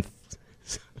rant. And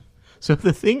so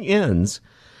the thing ends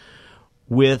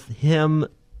with him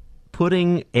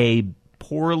putting a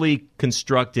poorly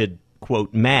constructed,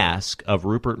 quote, mask of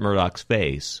Rupert Murdoch's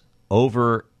face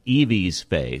over Evie's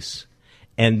face,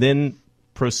 and then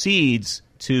proceeds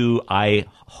to, I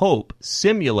hope,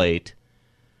 simulate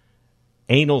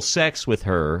anal sex with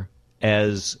her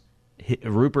as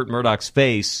Rupert Murdoch's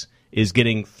face is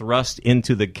getting thrust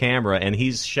into the camera, and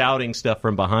he's shouting stuff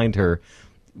from behind her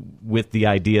with the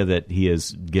idea that he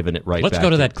has given it right Let's back. go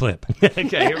to that clip. Okay,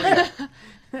 here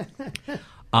we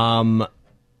go.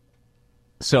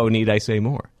 So need I say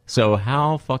more? So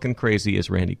how fucking crazy is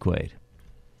Randy Quaid?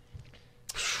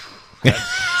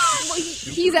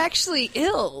 He's actually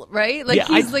ill, right? Like, Yeah,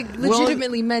 he's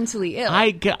legitimately mentally ill.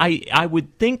 I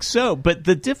would think so, but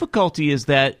the difficulty is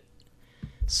that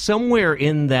somewhere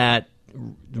in that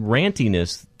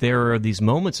rantiness, there are these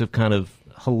moments of kind of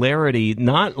hilarity,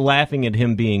 not laughing at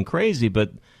him being crazy,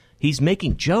 but he's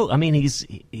making jokes. I mean,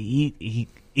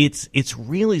 it's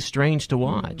really strange to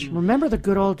watch. Remember the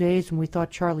good old days when we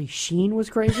thought Charlie Sheen was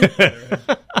crazy?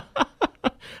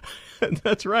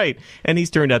 That's right. And he's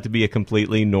turned out to be a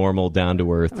completely normal,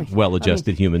 down-to-earth,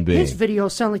 well-adjusted human being. His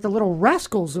videos sound like the Little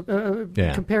Rascals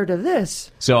compared to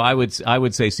this. So I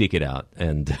would say seek it out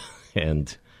and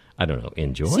I don't know,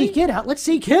 enjoy. Seek it out. Let's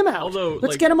seek him out. Although,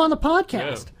 Let's get him on the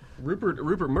podcast. Yeah.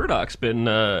 Rupert Murdoch's been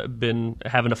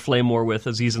having a flame war with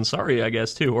Aziz Ansari, I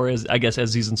guess, too. Or I guess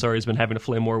Aziz Ansari's been having a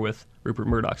flame war with Rupert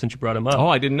Murdoch since you brought him up. Oh,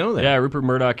 I didn't know that. Yeah, Rupert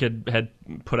Murdoch had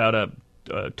put out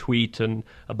a tweet and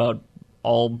about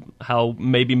how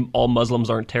maybe all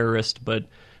Muslims aren't terrorists, but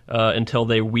until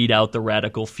they weed out the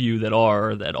radical few that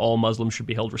all Muslims should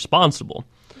be held responsible.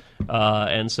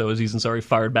 And so Aziz Ansari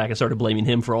fired back and started blaming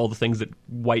him for all the things that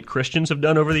white Christians have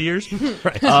done over the years.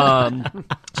 Right.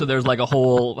 So there's like a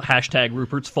whole hashtag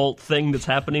Rupert's fault thing that's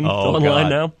happening online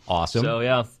now. Awesome. So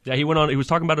yeah, he went on. He was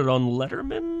talking about it on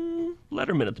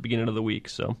Letterman at the beginning of the week.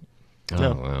 So.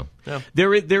 Oh, wow. Yeah.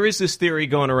 There is this theory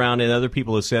going around, and other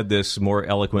people have said this more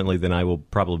eloquently than I will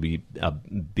probably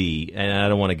be, and I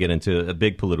don't want to get into a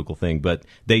big political thing, but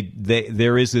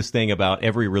there is this thing about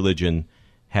every religion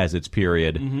has its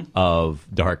period of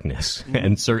darkness,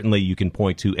 and certainly you can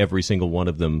point to every single one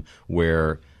of them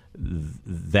where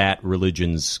that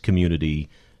religion's community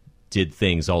did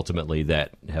things ultimately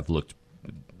that have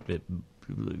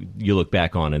you look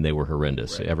back on and they were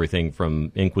horrendous. Right. Everything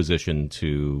from Inquisition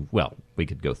to, well, we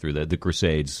could go through the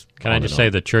Crusades. Can I just say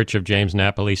the Church of James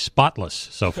Napoli, spotless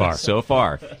so far. So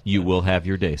far. You will have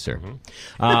your day, sir.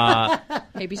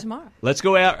 Maybe tomorrow. Let's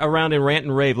go around and rant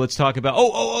and rave. Let's talk about,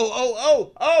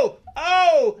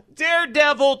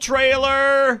 Daredevil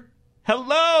trailer.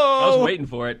 Hello. I was waiting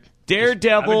for it.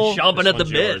 Daredevil. I've been chomping at the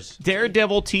bit.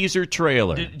 Daredevil teaser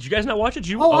trailer. Did you guys not watch it?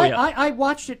 Yeah. I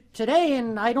watched it today,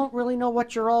 and I don't really know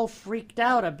what you're all freaked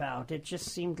out about. It just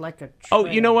seemed like a trailer.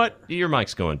 Oh, you know what? Your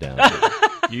mic's going down.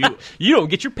 You don't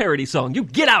get your parody song. You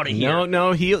get out of here.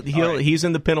 No, he's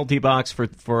in the penalty box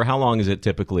for how long is it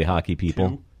typically, hockey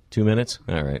people? 2 minutes?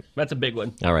 All right. That's a big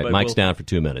one. All right, Mike's down for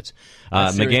 2 minutes.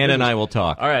 McGahan and I will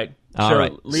talk. All right.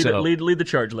 Lead the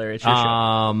charge, Larry. It's your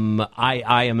show.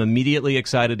 I am immediately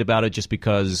excited about it just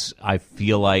because I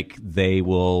feel like they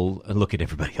will look at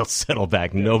everybody else settle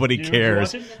back. Nobody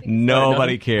cares.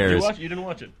 Nobody cares. You didn't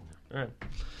watch it. All right.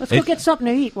 Let's go get something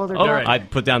to eat while they're gone. I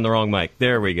put down the wrong mic.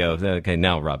 There we go. Okay,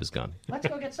 now Rob is gone. Let's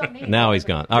go get something to eat. Now he's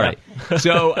gone. All right.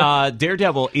 So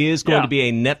Daredevil is going to be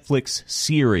a Netflix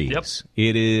series. Yep.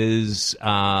 It is...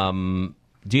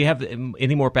 do you have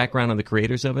any more background on the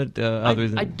creators of it? Other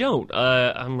than I don't.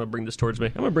 I'm going to bring this towards me.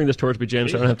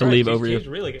 James, so I don't have to leave over you.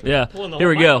 Really here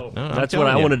we go. That's what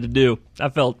I wanted to do. I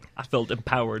felt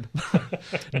empowered.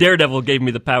 Daredevil gave me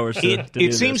the powers to do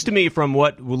It seems to me, from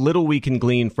what little we can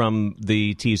glean from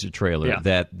the teaser trailer,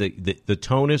 that the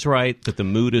tone is right, that the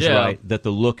mood is right, that the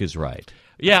look is right.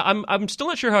 Yeah, I'm still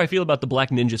not sure how I feel about the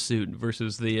black ninja suit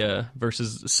versus the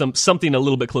something a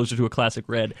little bit closer to a classic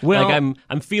red. Well, like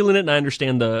I'm feeling it, and I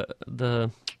understand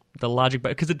the logic,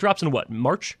 because it drops in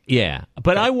March. Yeah,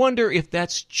 but I wonder if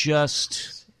that's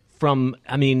just from.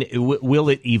 I mean, will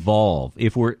it evolve?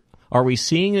 Are we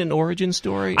seeing an origin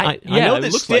story? I know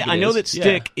that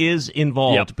Stick is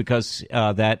involved because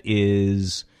that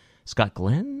is Scott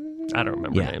Glenn. I don't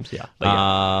remember names. Yeah,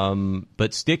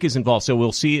 but Stick is involved, so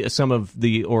we'll see some of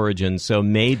the origins. So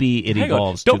maybe it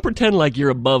evolves. Don't pretend like you're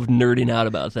above nerding out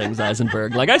about things,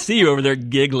 Izenberg. Like I see you over there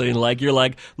giggling, like you're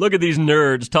like, look at these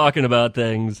nerds talking about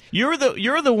things. You're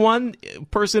the one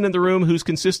person in the room who's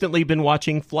consistently been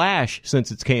watching Flash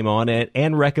since it came on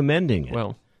and recommending it.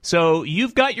 Well. So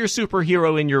you've got your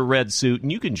superhero in your red suit,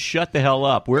 and you can shut the hell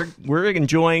up. We're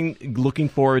enjoying, looking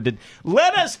forward to.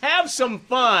 Let us have some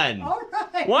fun. All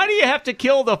right. Why do you have to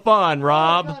kill the fun,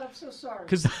 Rob? Oh, God, I'm so sorry.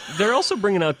 Because they're also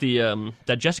bringing out the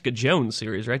that Jessica Jones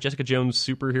series, right? Jessica Jones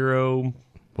superhero.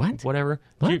 What? Whatever.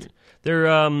 What? They're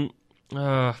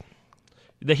the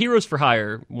Heroes for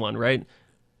Hire one, right?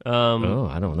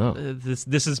 I don't know.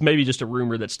 This is maybe just a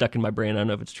rumor that's stuck in my brain. I don't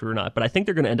know if it's true or not, but I think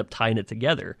they're going to end up tying it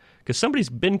together because somebody's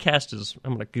been cast as.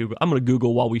 I'm going to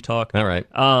Google while we talk. All right.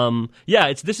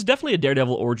 This is definitely a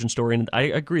Daredevil origin story, and I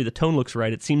agree. The tone looks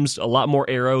right. It seems a lot more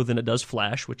Arrow than it does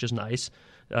Flash, which is nice.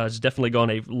 It's definitely gone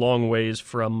a long ways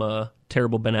from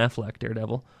terrible Ben Affleck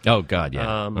Daredevil. Oh God,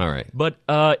 yeah. All right. But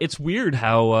it's weird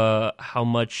how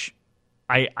much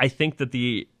I think that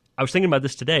I was thinking about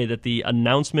this today, that the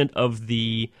announcement of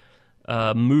the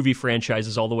movie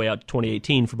franchises all the way out to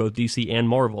 2018 for both DC and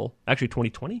Marvel, actually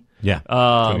 2020? Yeah,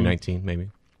 2019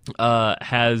 maybe.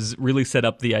 Has really set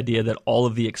up the idea that all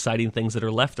of the exciting things that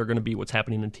are left are going to be what's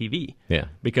happening in TV. Yeah.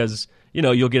 Because,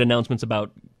 you'll get announcements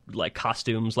about like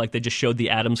costumes, like they just showed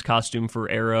the Adams costume for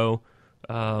Arrow.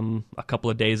 A couple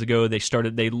of days ago, they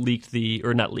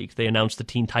announced the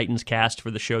Teen Titans cast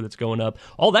for the show that's going up.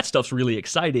 All that stuff's really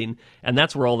exciting, and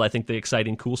that's where I think the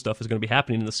exciting, cool stuff is going to be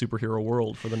happening in the superhero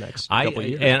world for the next couple of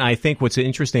years. And I think what's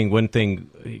interesting, one thing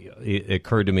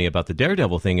occurred to me about the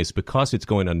Daredevil thing is because it's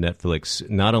going on Netflix,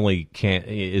 not only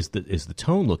is the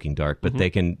tone looking dark, but they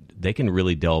can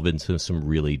really delve into some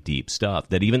really deep stuff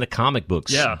that even the comic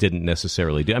books didn't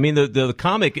necessarily do. I mean, the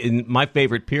comic, in my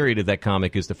favorite period of that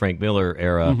comic is the Frank Miller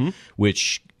era,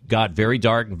 which got very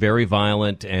dark, very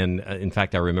violent, and in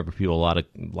fact, I remember a lot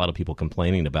of people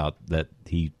complaining about that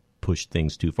he pushed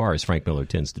things too far, as Frank Miller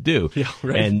tends to do. Yeah,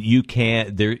 right. And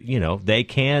they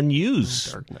can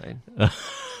use Dark Knight.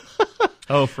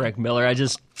 Oh, Frank Miller, I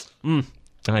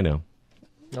know.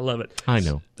 I love it. I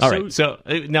know. All right. So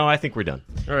no, I think we're done.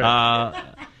 All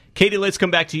right. Katie, let's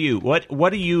come back to you. What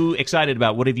are you excited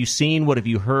about? What have you seen? What have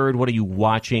you heard? What are you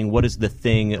watching? What is the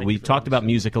thing? We've talked about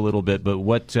music a little bit, but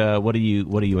what are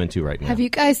you into right now? Have you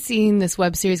guys seen this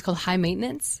web series called High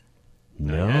Maintenance?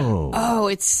 No. Oh,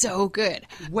 it's so good.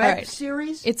 Web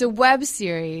series? It's a web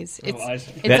series. It's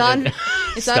on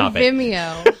Stop it.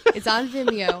 Vimeo. It's on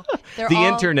Vimeo.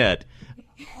 Internet.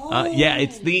 Yeah,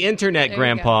 it's the internet, There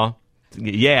Grandpa.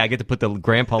 Yeah, I get to put the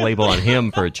grandpa label on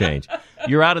him for a change.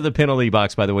 You're out of the penalty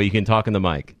box, by the way. You can talk in the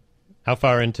mic. How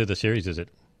far into the series is it?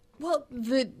 Well,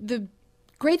 the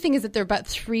great thing is that they're about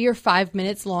 3 or 5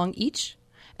 minutes long each.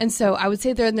 And so I would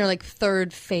say they're in their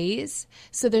third phase.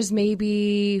 So there's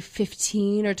maybe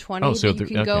 15 or 20 that you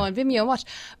can go on Vimeo and watch.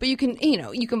 But you can,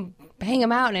 you can hang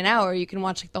them out in an hour. You can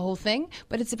watch the whole thing.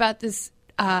 But it's about this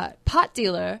pot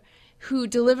dealer who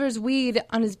delivers weed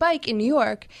on his bike in New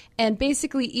York, and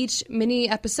basically each mini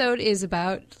episode is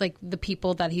about the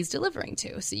people that he's delivering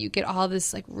to. So you get all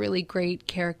this really great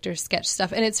character sketch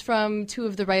stuff, and it's from 2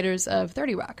 of the writers of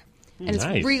 30 Rock. And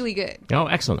Nice. It's really good. Oh,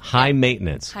 excellent. High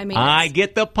maintenance. High maintenance. I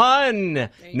get the pun.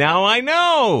 Now I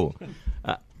know.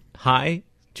 Hi.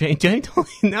 Jane,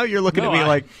 now you're looking at me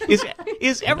like,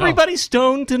 is everybody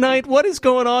stoned tonight? What is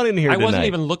going on in here tonight? I wasn't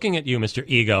even looking at you, Mr.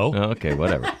 Ego. Okay,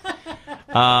 whatever.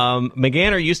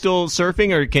 McGahan, are you still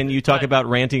surfing, or can you talk about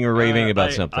ranting or raving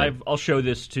about something? I'll show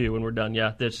this too when we're done.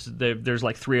 Yeah, there's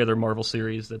 3 other Marvel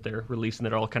series that they're releasing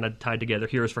that are all kind of tied together: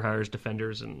 Heroes for Hire,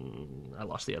 Defenders, and I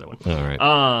lost the other one. All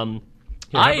right.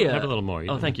 Have a little more.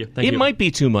 Oh, thank you. It might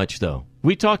be too much, though.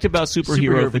 We talked about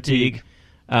superhero fatigue.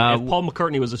 If Paul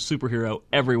McCartney was a superhero,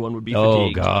 everyone would be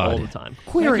fatigued all the time.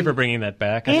 Thank you for bringing that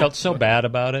back. I felt so bad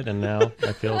about it, and now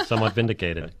I feel somewhat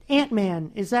vindicated.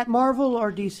 Ant-Man, is that Marvel or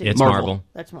DC? It's Marvel.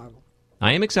 That's Marvel.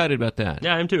 I am excited about that.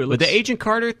 Yeah, I am too. With the Agent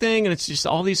Carter thing, and it's just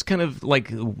all these kind of they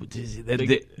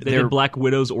did Black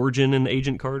Widow's origin in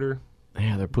Agent Carter.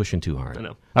 Yeah, they're pushing too hard. I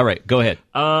know. All right, go ahead.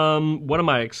 What am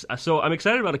I? So I'm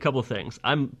excited about a couple of things.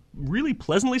 I'm really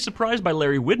pleasantly surprised by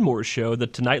Larry Widmore's show, The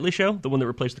Tonightly Show, the one that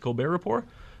replaced the Colbert Report.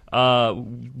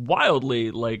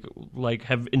 Wildly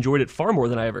have enjoyed it far more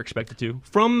than I ever expected to.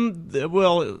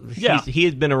 He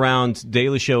had been around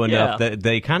Daily Show enough that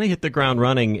they kind of hit the ground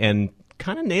running and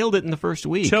kind of nailed it in the first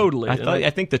week. Totally. I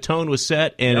think the tone was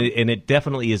set, and it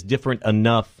definitely is different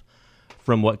enough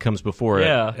from what comes before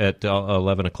Yeah. at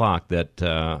 11 o'clock. That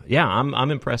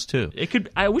I'm impressed too.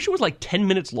 I wish it was like 10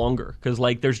 minutes longer because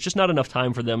like there's just not enough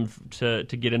time for them to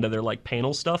get into their like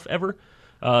panel stuff ever.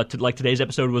 Like today's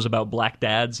episode was about black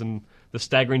dads and the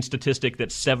staggering statistic that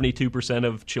 72%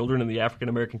 of children in the African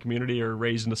American community are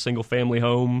raised in a single family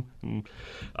home. And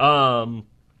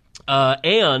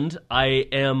I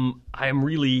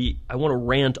want to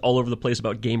rant all over the place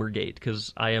about Gamergate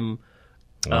because I am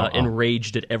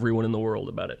enraged at everyone in the world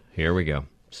about it. Here we go.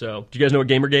 So, do you guys know what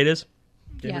Gamergate is?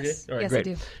 Gamergate? Yes. All right, Yes, great.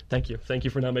 I do. Thank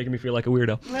you for not making me feel like a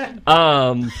weirdo.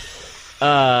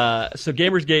 So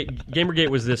Gamergate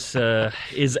was this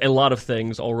is a lot of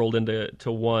things all rolled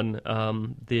into one.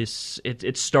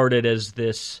 It started as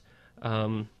this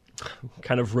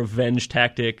kind of revenge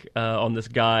tactic on this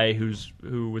guy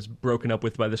who was broken up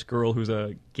with by this girl who's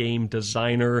a game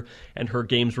designer, and her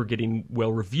games were getting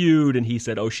well reviewed, and he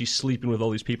said, "Oh, she's sleeping with all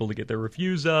these people to get their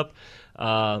reviews up."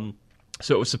 So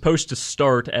it was supposed to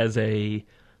start as an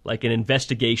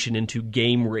investigation into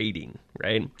game rating,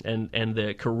 right? And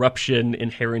the corruption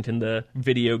inherent in the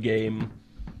video game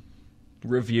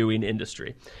reviewing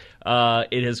industry.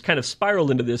 It has kind of spiraled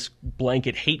into this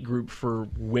blanket hate group for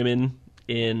women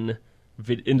in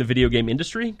the video game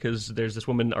industry, because there's this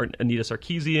woman, Anita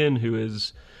Sarkeesian, who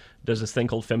does this thing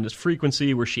called Feminist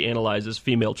Frequency, where she analyzes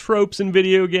female tropes in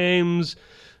video games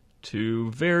to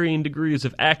varying degrees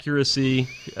of accuracy,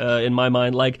 in my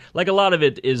mind. Like a lot of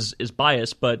it is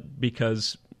biased, but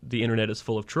because the internet is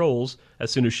full of trolls, as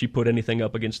soon as she put anything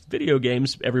up against video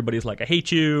games, everybody's like, "I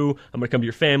hate you, I'm going to come to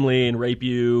your family and rape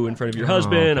you in front of your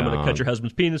husband, I'm going to cut your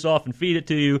husband's penis off and feed it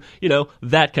to you,"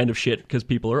 that kind of shit, because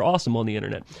people are awesome on the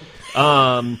internet.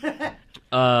 And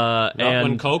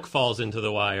when Coke falls into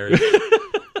the wire,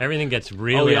 everything gets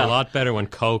really a lot better when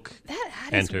Coke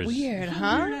enters. It's weird,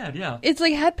 huh? Yeah. It's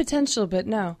like had potential, but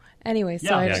no. Anyway,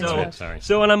 sorry.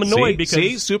 So, and I'm annoyed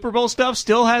because Super Bowl stuff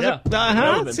still has it.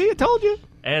 relevant. See, I told you.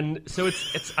 And so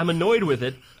I'm annoyed with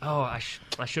it. Oh, I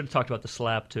should have talked about the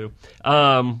slap too.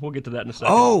 We'll get to that in a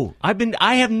second. Oh,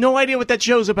 I have no idea what that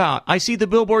show's about. I see the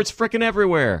billboards frickin'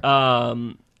 everywhere.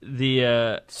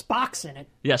 Spock's in it.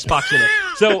 Yeah, Spock's in it.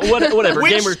 So whatever.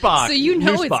 Which Gamer Spock? So you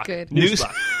know New it's Spock. good. New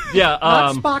Spock. Yeah.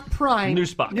 Not Spock Prime. New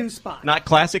Spock. New Spock. Not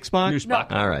classic Spock? New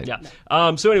Spock. All right.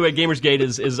 Yeah. So anyway, Gamersgate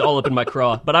is all up in my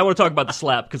craw, but I want to talk about the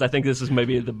slap because I think this is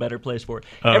maybe the better place for it.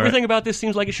 Everything about this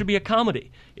seems like it should be a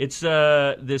comedy. It's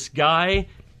this guy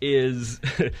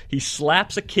he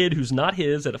slaps a kid who's not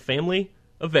his at a family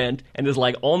event and is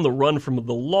like on the run from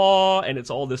the law, and it's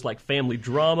all this like family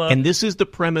drama. And this is the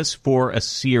premise for a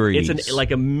series. It's like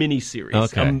a mini series,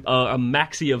 Okay. a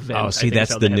maxi event. Oh, see,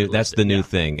 that's the new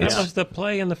thing. That was the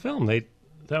play in the film.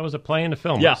 That was a play in the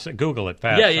film. Yeah. Google it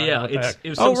fast. Yeah. It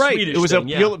was some Swedish it was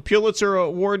thing, a Pulitzer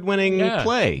Award-winning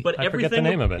play. But I everything, forget the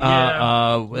name of it.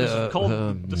 This is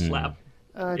called The Slap.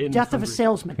 Death of a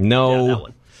Salesman. No. Yeah, that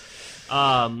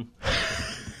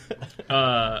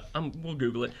one. We'll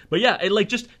Google it. But yeah,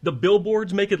 just the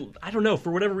billboards make it, I don't know,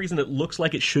 for whatever reason it looks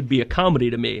like it should be a comedy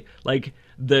to me. Like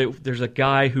there's a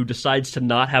guy who decides to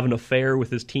not have an affair with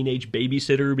his teenage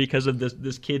babysitter because of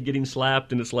this kid getting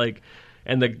slapped, and it's like,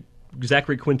 and the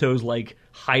Zachary Quinto's like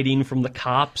hiding from the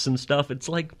cops and stuff. It's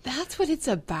like, that's what it's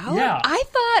about? Yeah. I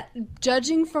thought,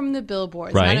 judging from the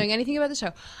billboards, Right. not knowing anything about the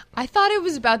show, I thought it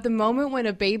was about the moment when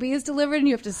a baby is delivered and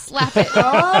you have to slap it.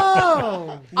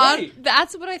 Right.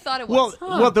 That's what I thought it was.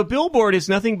 Well, the billboard is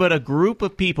nothing but a group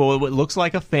of people. It looks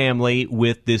like a family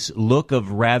with this look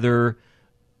of rather.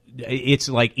 It's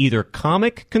like either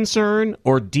comic concern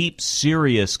or deep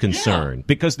serious concern,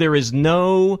 because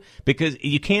because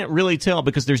you can't really tell,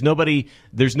 because there's nobody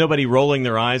rolling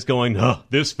their eyes going, "Oh,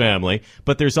 this family,"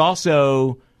 but there's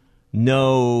also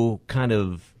no kind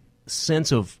of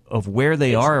sense of where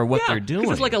they are or what they're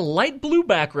doing. It's like a light blue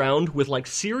background with like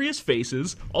serious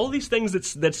faces, all these things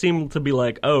that seem to be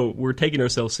like, oh, we're taking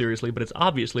ourselves seriously, but it's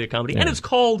obviously a comedy, and it's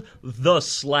called The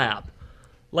Slap.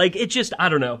 Like, it just, I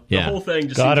don't know. The whole thing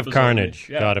just God seems of bizarre to me. Carnage.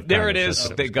 Yeah. God of There Carnage. it is.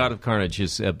 The God of Carnage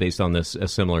is based on a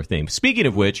similar theme. Speaking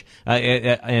of which,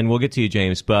 and we'll get to you,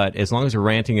 James, but as long as we're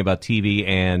ranting about TV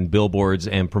and billboards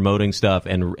and promoting stuff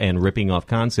and ripping off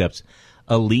concepts,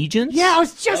 Allegiance? Yeah, I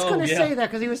was just going to say that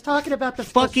because he was talking about the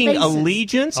fucking faces.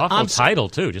 Allegiance? Awful title,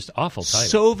 too. Just awful title.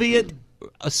 Soviet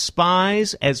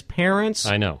spies as parents.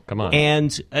 I know. Come on.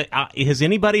 And has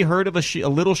anybody heard of a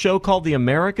little show called The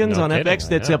Americans No on kidding, FX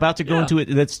that's about to go into it?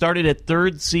 That started at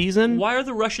third season. Why are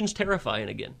the Russians terrifying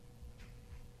again?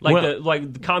 Like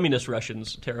the communist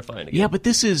Russians terrifying again. Yeah, but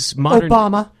this is modern.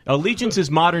 Obama. Allegiance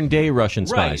is modern day Russian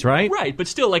spies, right? Right, but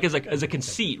still, like as a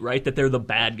conceit, right? That they're the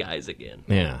bad guys again.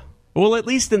 Yeah. Well, at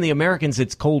least in the Americans,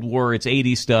 it's Cold War, it's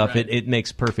 80s stuff. Right. It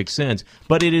makes perfect sense.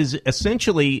 But it is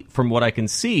essentially, from what I can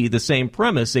see, the same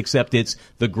premise, except it's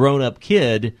the grown-up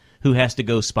kid who has to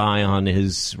go spy on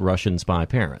his Russian spy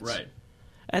parents. Right.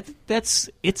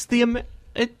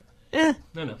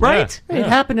 No. Right? Yeah. It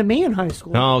happened to me in high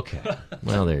school. Okay.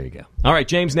 Well, there you go. All right,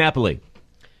 James Napoli.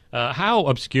 How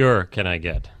obscure can I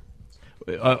get?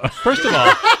 First of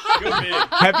all,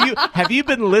 have you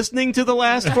been listening to the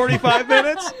last 45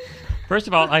 minutes? First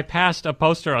of all, I passed a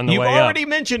poster on the way up. You've already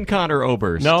mentioned Conor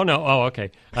Oberst. No. Oh,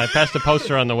 okay. I passed a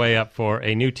poster on the way up for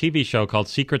a new TV show called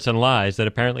Secrets and Lies that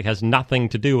apparently has nothing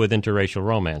to do with interracial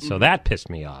romance. So that pissed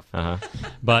me off. Uh-huh.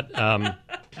 But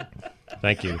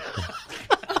thank you.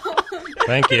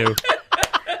 Thank you.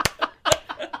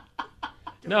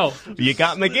 No, you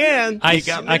got him again. I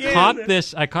caught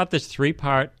this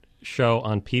 3-part show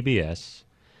on PBS.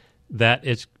 That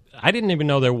is, I didn't even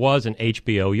know there was an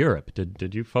HBO Europe.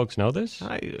 Did you folks know this?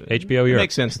 HBO Europe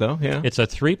makes sense though. Yeah, it's a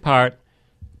 3-part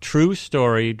true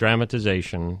story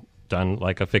dramatization done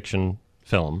like a fiction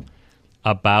film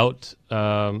about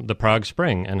the Prague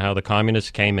Spring and how the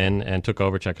communists came in and took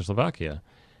over Czechoslovakia.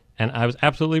 And I was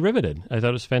absolutely riveted. I thought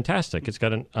it was fantastic. It's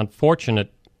got an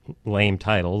unfortunate, lame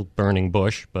title, Burning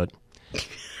Bush, but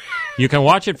you can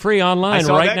watch it free online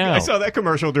now. I saw that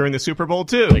commercial during the Super Bowl,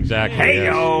 too. Exactly.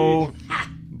 Hey-yo!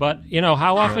 But,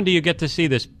 how often do you get to see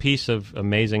this piece of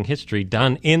amazing history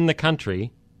done in the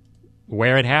country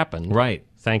where it happened? Right.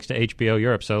 Thanks to HBO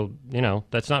Europe. So,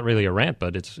 that's not really a rant,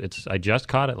 but it's. I just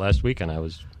caught it last week, and I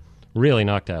was really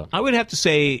knocked out. I would have to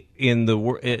say,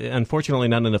 unfortunately,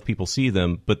 not enough people see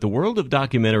them, but the world of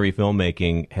documentary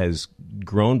filmmaking has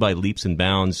grown by leaps and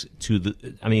bounds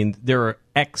there are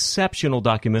exceptional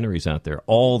documentaries out there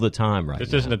all the time right now.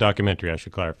 This isn't a documentary, I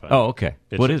should clarify. Oh, okay.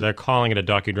 What is They're calling it a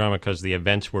docudrama because the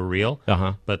events were real,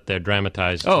 but they're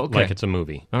dramatized like it's a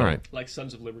movie. All right. Like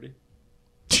Sons of Liberty.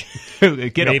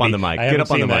 Get up on the mic. Get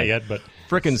up on the mic. Yet, but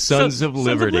frickin' Sons of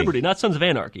Liberty. Sons of Liberty, not Sons of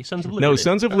Anarchy. Sons of Liberty. No,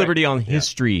 Sons of Liberty on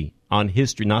history. On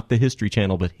history, not the History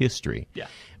Channel, but history. Yeah.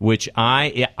 Which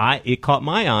it caught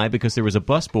my eye because there was a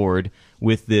bus board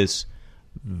with this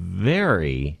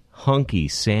very hunky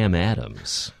Sam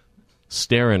Adams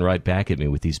staring right back at me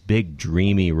with these big,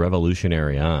 dreamy,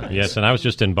 revolutionary eyes. Yes, and I was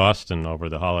just in Boston over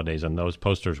the holidays, and those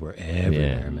posters were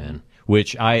everywhere, man.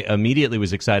 Which I immediately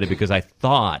was excited because I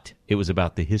thought it was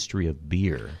about the history of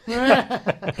beer.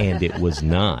 And it was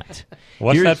not.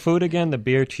 What's that food again? The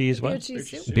beer cheese what? Beer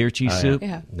cheese soup. Beer cheese soup?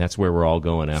 Yeah. That's where we're all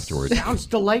going afterwards. Sounds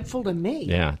delightful to me.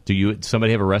 Yeah.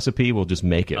 Somebody have a recipe? We'll just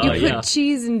make it. You put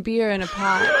cheese and beer in a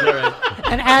pot.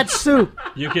 And add soup.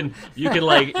 You can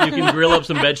grill up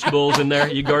some vegetables in there.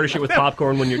 You garnish it with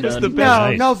popcorn when you're done.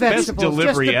 No vegetables. Best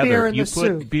delivery just the beer ever. and You the put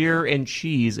soup. beer and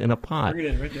cheese in a pot. Bring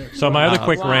it in right there. So my other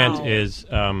quick rant is...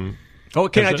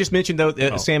 can I just mention,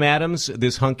 though, Sam Adams,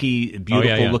 this hunky,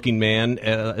 beautiful-looking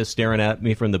man staring at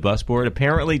me from the bus board.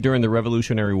 Apparently, during the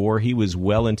Revolutionary War, he was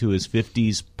well into his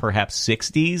 50s, perhaps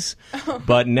 60s.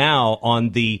 But now,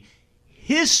 on the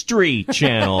History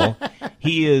Channel,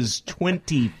 he is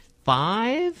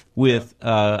 25 with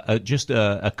just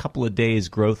a couple of days'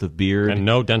 growth of beard. And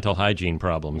no dental hygiene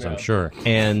problems, I'm sure.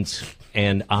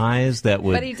 And eyes that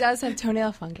would... But he does have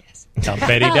toenail fungus. I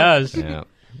bet he does. Yeah.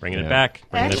 Bringing it back.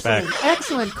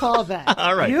 Excellent callback.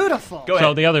 All right. Beautiful. Go ahead.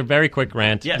 So the other very quick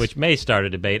rant, which may start a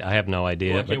debate, I have no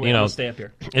idea. But stay up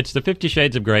here. It's the 50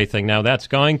 Shades of Grey thing. Now, that's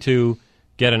going to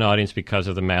get an audience because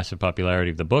of the massive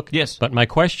popularity of the book. Yes. But my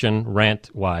question,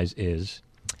 rant-wise, is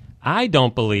I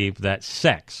don't believe that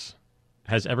sex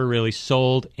has ever really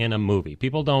sold in a movie.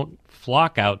 People don't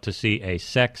flock out to see a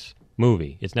sex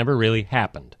movie. It's never really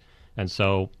happened. And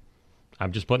so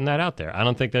I'm just putting that out there. I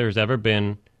don't think there's ever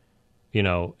been...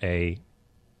 a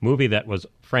movie that was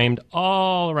framed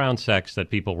all around sex that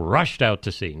people rushed out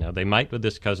to see. Now, they might with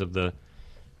this because of the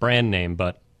brand name,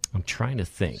 but... I'm trying to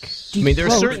think.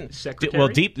 There's certain...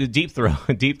 Secretary? Deep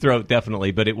Throat,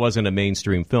 definitely, but it wasn't a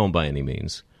mainstream film by any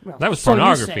means. Well, that was so you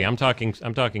pornography. say. I'm talking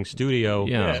studio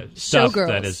stuff Showgirls.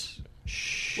 that is...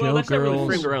 Well, that's not really Showgirls.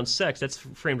 framed around sex. That's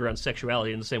framed around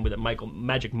sexuality in the same way that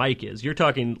Magic Mike is. You're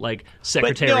talking like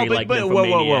secretary, whoa.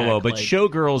 nymphomaniac, But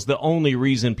Showgirls, the only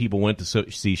reason people went to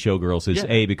see Showgirls is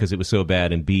A, because it was so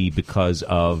bad, and B, because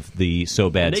of the so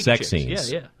bad naked sex chicks.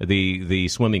 scenes. Yeah. The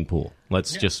swimming pool.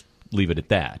 Let's just leave it at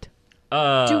that.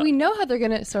 Do we know how they're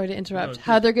going to, sorry to interrupt,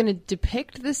 how they're going to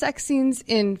depict the sex scenes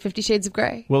in 50 Shades of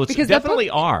Grey? Well, it's definitely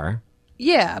are.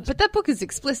 Yeah, but that book is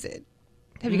explicit.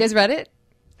 Have you guys read it?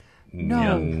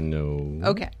 No.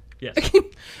 Okay. Yes.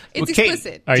 It's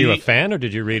explicit. Are you a fan, or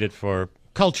did you read it for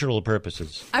cultural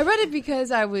purposes? I read it because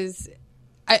I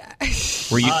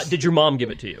Did your mom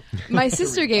give it to you? My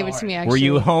sister gave it to me, actually. Were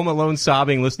you home alone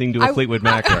sobbing listening to a Fleetwood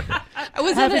Mac record? I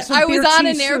was on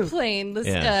an airplane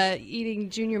eating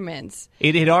Junior Mints.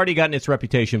 It had already gotten its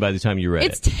reputation by the time you read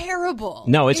It's terrible.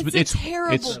 No, it's a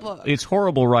terrible book. It's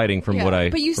horrible writing from what I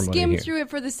But you from what I skim hear. through it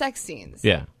for the sex scenes.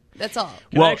 Yeah. That's all.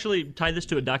 Can I actually tie this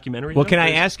to a documentary? Well, can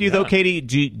I ask you, though,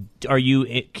 Katie, are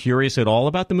you curious at all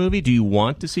about the movie? Do you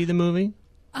want to see the movie?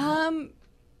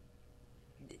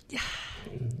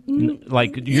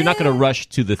 Like, you're not going to rush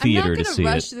to the theater to see it. I'm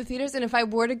not going to rush to the theaters, and if I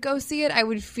were to go see it, I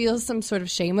would feel some sort of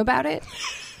shame about it.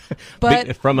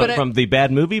 But from the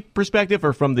bad movie perspective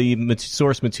or from the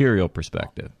source material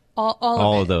perspective?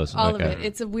 All of those. All of it.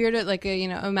 It's a weird,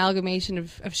 amalgamation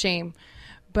of shame.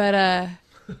 But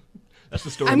that's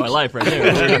the story of my life right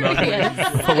there.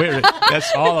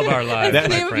 That's all of our lives.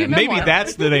 Maybe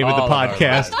that's the name of the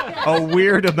podcast. A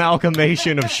weird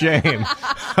amalgamation of shame.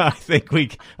 I think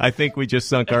we just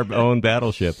sunk our own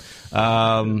battleship.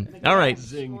 All right.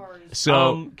 Zing.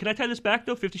 So, can I tie this back,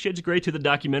 though, 50 Shades of Grey, to the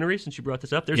documentary, since you brought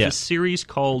this up? There's this series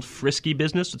called Frisky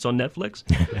Business. It's on Netflix.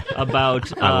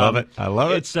 About I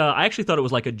love it. It's I actually thought it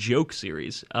was like a joke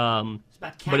series. It's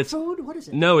about cat food? What is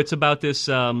it? No, it's about this...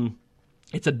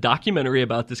 it's a documentary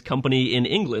about this company in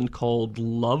England called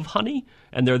Love Honey,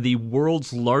 and they're the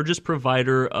world's largest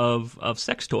provider of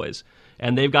sex toys.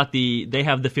 And they have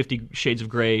the 50 Shades of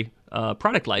Grey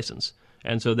product license.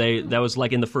 And so that was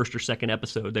like in the first or second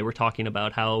episode, they were talking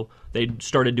about how they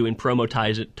started doing promo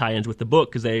tie-ins with the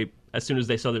book because as soon as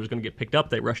they saw they was going to get picked up,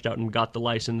 they rushed out and got the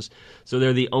license. So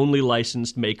they're the only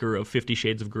licensed maker of 50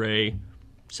 Shades of Grey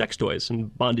sex toys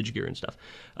and bondage gear and stuff.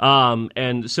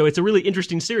 And so it's a really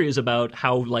interesting series about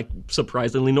how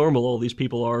surprisingly normal all these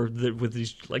people are with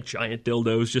these giant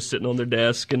dildos just sitting on their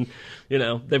desk, and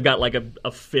they've got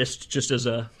a fist just as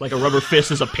a rubber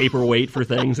fist as a paperweight for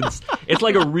things. It's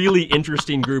like a really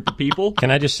interesting group of people. Can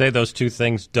I just say those two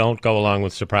things don't go along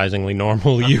with surprisingly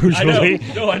normal usually?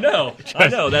 I know.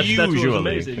 That's what's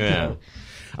amazing. Yeah.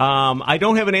 I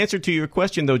don't have an answer to your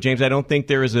question, though, James. I don't think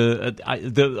there is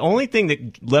the only thing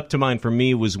that leapt to mind for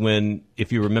me was when,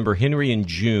 if you remember, Henry and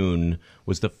June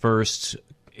was the first.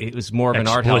 It was more of an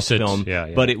art house film,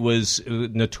 but it was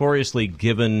notoriously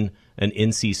given an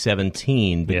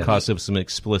NC-17 because of some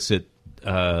explicit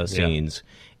scenes.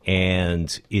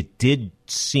 And it did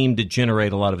seem to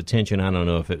generate a lot of attention. I don't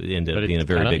know if it ended up being a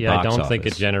very big box office. I don't think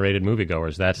it generated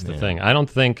moviegoers. That's the thing.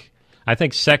 I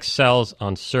think sex sells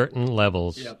on certain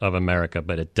levels of America,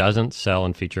 but it doesn't sell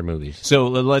in feature movies. So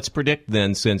let's predict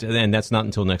then, and that's not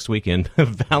until next weekend,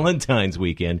 Valentine's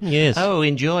weekend. Yes. Oh,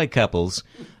 enjoy, couples.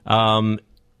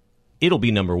 It'll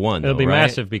be number one. It'll be right?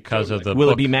 massive because of the Will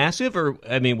book. it be massive, or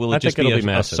will it just be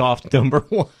a soft number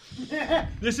one?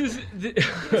 This is.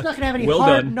 It's not going to have any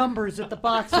hard numbers at the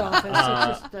box office.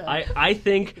 I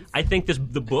think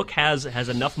the book has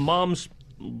enough moms.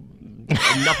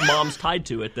 Enough moms tied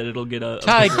to it that it'll get a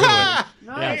tied to it.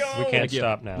 Nice. Yes, we can't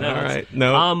stop now. No. All right,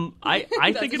 no.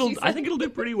 I think it'll do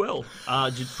pretty well.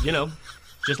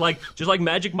 Just like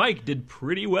Magic Mike did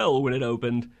pretty well when it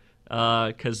opened.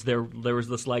 Because there was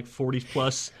this 40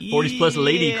 plus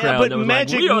lady crowd that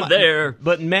was we are there.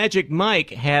 But Magic Mike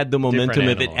had the momentum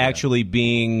of it actually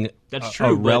being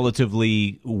a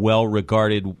relatively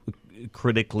well-regarded,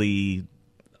 critically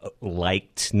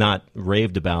liked, not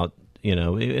raved about.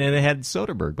 And it had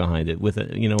Soderbergh behind it with a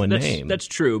name. That's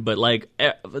true, but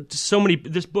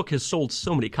this book has sold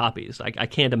so many copies. I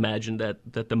can't imagine that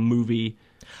the movie.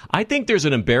 I think there's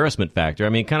an embarrassment factor. I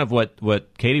mean, kind of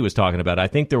what Katie was talking about. I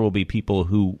think there will be people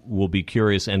who will be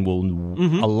curious, and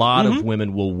a lot of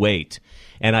women will wait.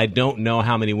 And I don't know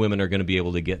how many women are going to be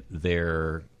able to get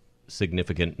their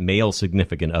male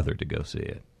significant other to go see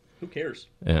it. Who cares?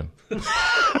 Yeah.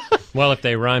 Well, if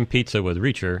they rhyme pizza with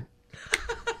Reacher.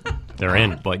 They're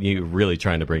in. But you're really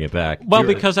trying to bring it back. Well,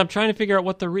 because I'm trying to figure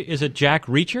out is it Jack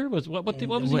Reacher? What was he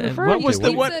referring to?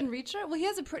 Pizza and Reacher? Well, he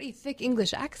has a pretty thick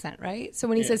English accent, right? So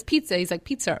when he says pizza, he's like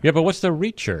pizza. Yeah, but what's the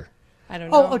Reacher? I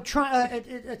don't know.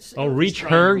 Reach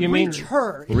her, you mean? Reach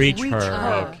her. Reach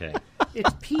her, okay.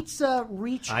 It's pizza,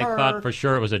 reach her. I thought for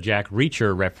sure it was a Jack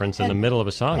Reacher reference in the middle of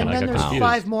a song, and I got confused. And then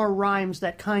there's 5 more rhymes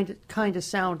that kind of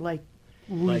sound like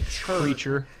reach her.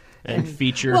 Preacher. And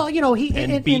feature. Well,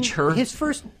 beach her. His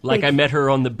first, I met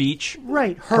her on the beach.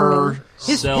 Right,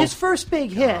 his first big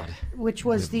hit, which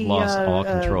was the lost all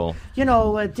control.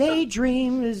 A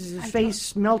daydream, his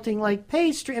face melting like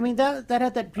pastry. I mean, that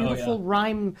had that beautiful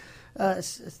rhyme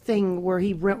thing where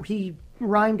he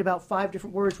rhymed about 5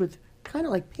 different words with kind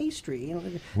of like pastry. You know,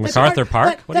 MacArthur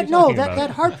Park? What are you talking about?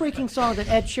 That heartbreaking song that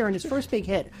Ed Sheeran, his first big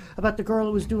hit, about the girl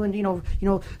who was doing,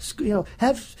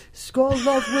 have score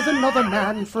love with another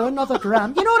man for another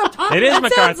gram. You know what I'm talking It is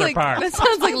about? MacArthur Park. That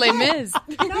sounds like Les Mis.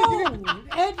 No,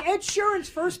 Ed Sheeran's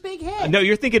first big hit. No,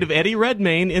 you're thinking of Eddie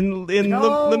Redmayne in Les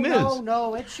Mis.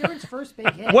 No, Ed Sheeran's first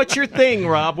big hit. What's your thing,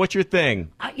 Rob? What's your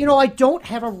thing? I don't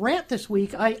have a rant this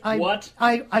week. What?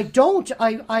 I don't.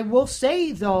 I will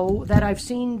say, though, that I've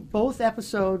seen both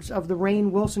episodes of the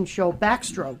Rainn Wilson show,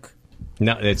 Backstroke.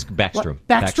 No, it's Backstrom.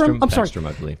 Backstrom? I'm sorry. Backstrom,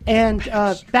 I believe. And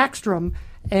Backstrom.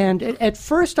 And at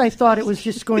first I thought it was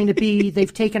just going to be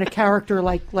they've taken a character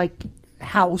like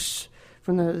House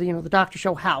from the Doctor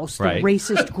Show House, the right.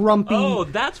 racist, grumpy. Oh,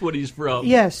 that's what he's from.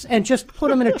 Yes, and just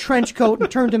put him in a trench coat and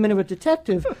turned him into a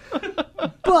detective.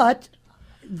 But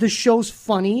the show's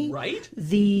funny. Right?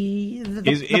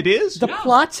 It is? The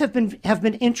plots have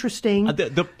been interesting.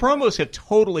 The promos have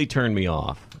totally turned me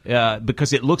off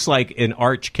because it looks like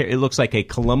it looks like a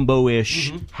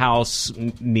Columbo-ish House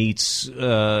meets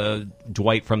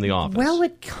Dwight from The Office. Well,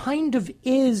 it kind of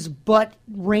is, but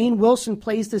Rainn Wilson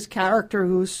plays this character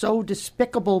who's so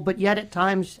despicable, but yet at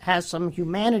times has some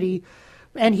humanity.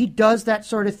 And he does that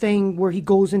sort of thing where he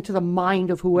goes into the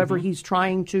mind of whoever he's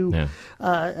trying to,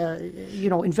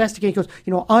 investigate. He goes,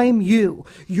 I'm you.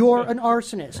 You're an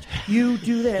arsonist. You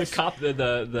do this. The cop,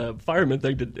 the fireman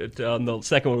thing on the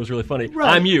second one was really funny. Right.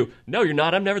 I'm you. No, you're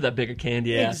not. I'm never that big a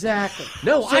candy ass. Exactly.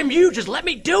 No, I'm you. Just let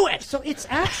me do it. So it's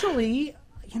actually...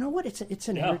 You know what? It's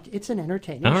an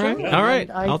entertaining All right, show. all right.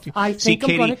 I think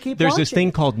I'm going to keep there's watching. this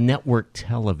thing called network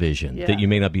television that you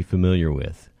may not be familiar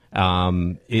with.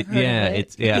 They're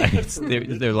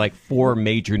like 4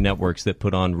 major networks that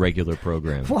put on regular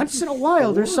programs. Once in a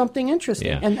while, there's something interesting,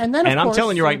 Yeah. and then of I'm course,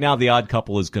 telling you right now, The Odd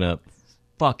Couple is going to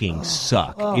fucking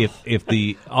suck if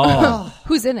the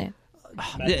Who's in it?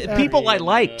 people I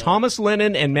like Thomas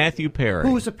Lennon and Matthew Perry,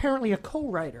 who is apparently a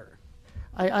co-writer.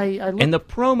 And the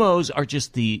promos are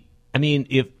just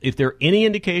if they're any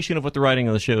indication of what the writing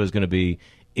of the show is going to be,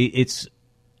 it's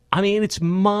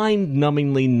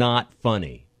mind-numbingly not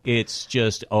funny. It's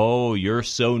just, oh, you're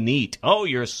so neat. Oh,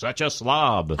 you're such a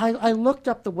slob. I looked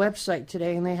up the website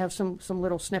today, and they have some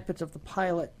little snippets of the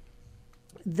pilot.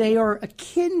 They are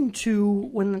akin to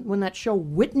when that show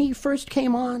Whitney first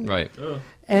came on, Right?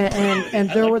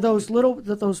 And there were those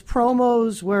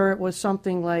promos where it was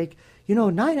something like,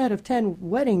 9 out of 10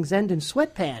 weddings end in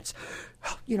sweatpants.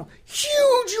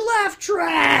 Huge laugh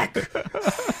track.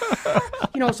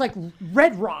 It's like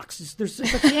Red Rocks. There's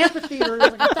like the amphitheater.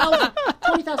 There's like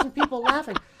 20,000 people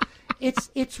laughing.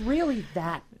 It's really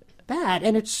that bad,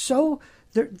 and it's so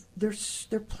they're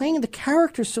playing the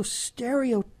characters so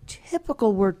stereotypical.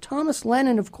 Where Thomas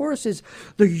Lennon, of course, is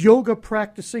the yoga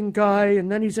practicing guy, and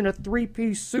then he's in a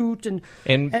 3-piece suit, and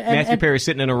Matthew Perry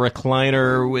sitting in a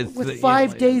recliner with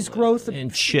 5 days growth of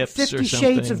and chips 50 or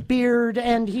shades something. of beard,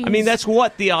 and he's... that's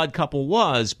what The Odd Couple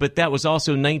was, but that was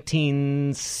also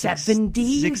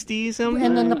 1960 something.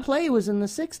 And then the play was in the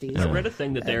 60s. I read a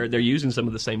thing that they're using some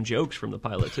of the same jokes from the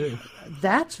pilot too.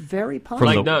 That's very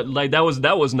possible. That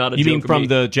was not a You joke. mean from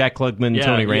the Jack Klugman,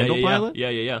 Tony Randall pilot?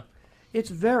 Yeah. It's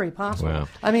very possible. Wow.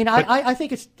 I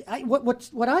think it's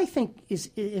what I think is,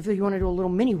 if you want to do a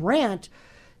little mini rant,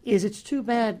 is it's too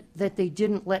bad that they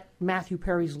didn't let Matthew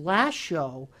Perry's last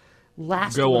show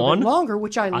last a little bit longer,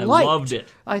 which I liked. Loved it.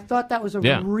 I thought that was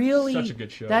really such a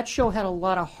good show. That show had a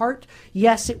lot of heart.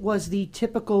 Yes, it was the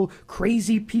typical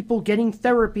crazy people getting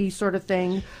therapy sort of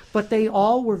thing, but they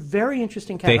all were very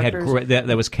interesting characters. They had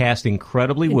that was cast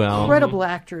incredibly well. Incredible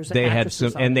actors. They had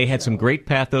some great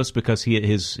pathos because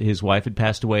his wife had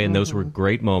passed away, and those were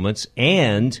great moments.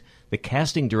 And the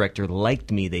casting director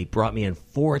liked me. They brought me in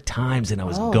 4 times, and I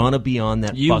was gonna be on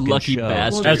that you fucking lucky show.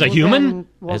 bastard. As a human?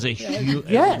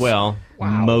 Yes. Well,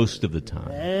 most of the time.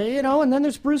 And then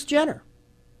there's Bruce Jenner.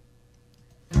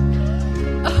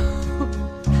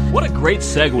 What a great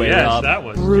segue, Yes, Rob. that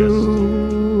was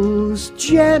Bruce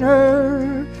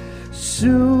Jenner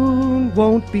soon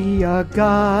won't be a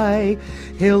guy.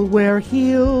 He'll wear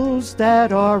heels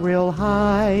that are real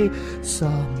high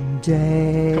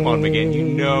someday. Come on, McGahan. You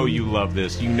know you love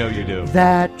this. You know you do.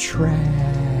 That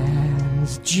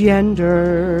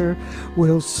transgender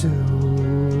will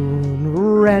soon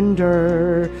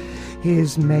render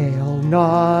his male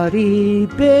naughty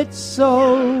bits,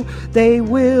 so they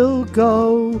will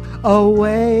go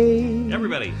away.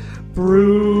 Everybody.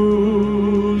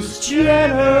 Bruce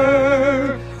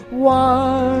Jenner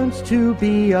wants to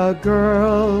be a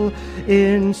girl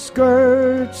in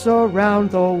skirts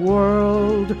around the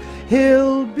world. He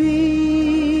will be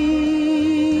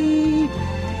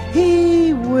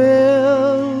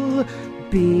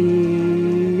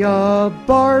be a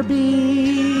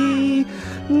Barbie,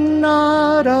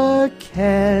 not a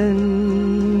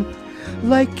Ken.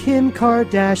 Like Kim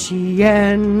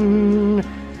Kardashian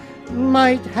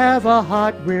might have a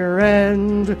hot rear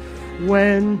end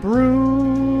when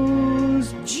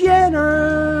Bruce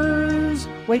Jenner's,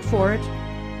 wait for it,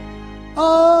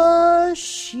 a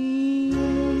she.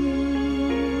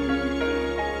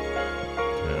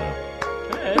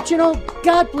 But you know,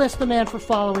 God bless the man for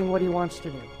following what he wants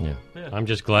to do. Yeah. I'm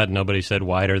just glad nobody said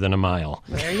wider than a mile.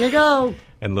 There you go.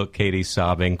 And look, Katie's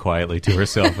sobbing quietly to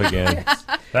herself again.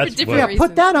 That's Yeah,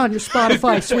 put that on your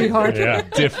Spotify, sweetheart. Yeah.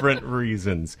 Different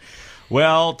reasons.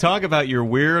 Well, talk about your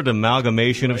weird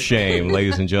amalgamation of shame,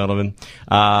 ladies and gentlemen.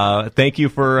 Thank you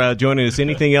for joining us.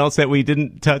 Anything else that we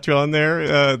didn't touch on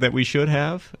there that we should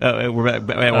have? We're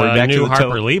back new to the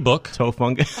Harper Lee book. Toe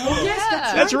fungus. Oh,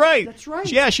 yes, That's right. That's right.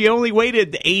 Yeah, she only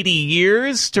waited 80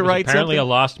 years to write Apparently something. a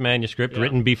lost manuscript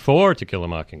written before To Kill a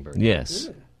Mockingbird. Yes.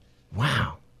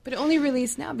 Wow. But it only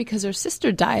released now because her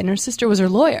sister died, and her sister was her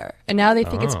lawyer. And now they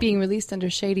think it's being released under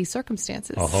shady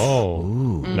circumstances. Oh,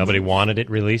 nobody wanted it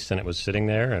released, and it was sitting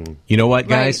there. And You know what,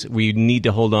 guys? Right. We need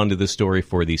to hold on to this story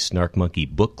for the Snark Monkey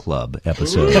Book Club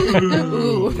episode.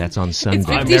 That's on Sunday. It's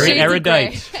 50 I'm very Shades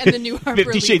erudite. of Grey and the new Harper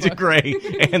 50 Lee Shades book. of Grey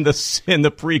and the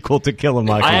prequel to Kill a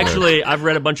Mockingbird. I've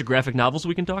read a bunch of graphic novels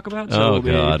we can talk about. So Oh,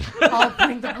 God. I'll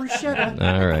bring the bruschetta.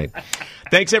 All right.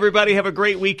 Thanks, everybody. Have a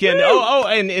great weekend.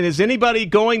 And is anybody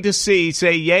going to say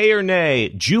yay or nay,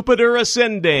 Jupiter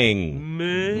Ascending?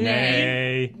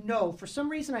 nay. No, for some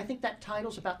reason I think that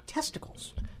title's about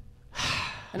testicles.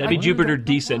 And That'd be I Jupiter don't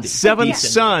know why. descending.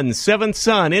 Seventh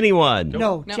Son. Anyone?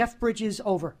 No, Jeff Bridges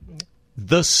over.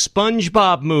 The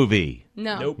SpongeBob movie.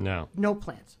 No. Nope. No. No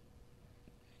plans.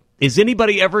 Is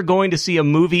anybody ever going to see a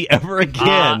movie ever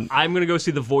again? I'm going to go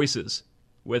see The Voices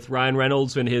with Ryan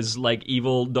Reynolds and his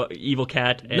evil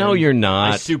cat. And No, you're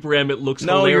not. I super am. It looks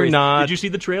No, hilarious. you're not. Did you see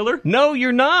the trailer? No,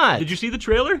 you're not. Did you see the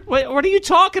trailer? What are you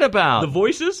talking about? The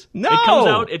Voices?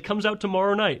 No. It comes out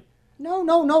tomorrow night.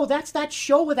 No, that's that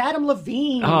show with Adam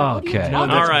Levine. Oh, What are you okay. talking All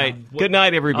about? right. Good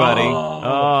night, everybody.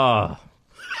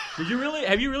 Did you really?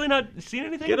 Have you really not seen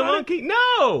anything Get a about monkey?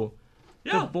 No.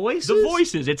 Yeah. The Voices? The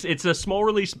Voices. It's a small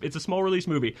release. It's a small release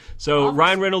movie. So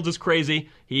Ryan Reynolds is crazy.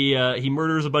 He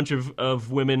murders a bunch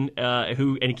of women and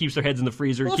he keeps their heads in the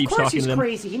freezer. Well, of keeps course talking he's to them.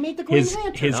 crazy. He made the Green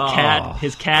Lantern.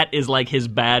 His cat is like his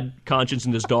bad conscience,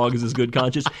 and his dog is his good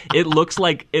conscience. It looks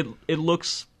like it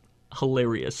looks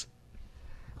hilarious.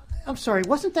 I'm sorry,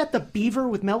 wasn't that the Beaver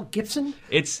with Mel Gibson?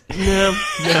 It's no.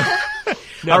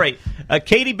 All right.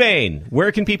 Katie Bain,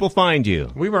 where can people find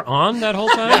you? We were on that whole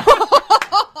time?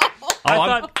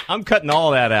 I'm cutting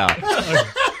all that out.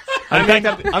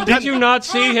 Did you not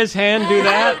see his hand do I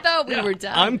that? thought we were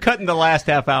done. I'm cutting the last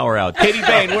half hour out. Katie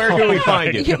Bain, where can we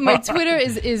find you? My Twitter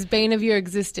is Bane of Your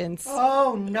Existence.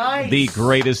 Oh, nice. The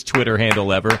greatest Twitter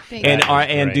handle ever. Thank And you.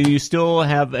 and great. do you still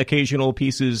have occasional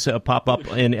pieces pop up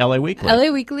in LA Weekly?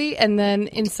 LA Weekly, and then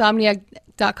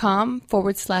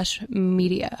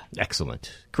insomniac.com/media.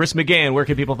 Excellent. Chris McGahan, where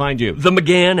can people find you? The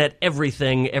McGahan at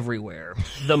everything, everywhere.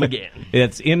 The McGahan.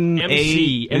 It's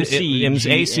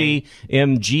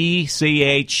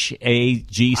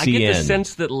MCMGCHAGCN. I get the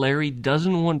sense that Larry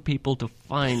doesn't want people to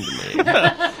find me.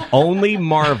 Only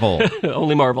Marvel.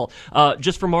 Only Marvel.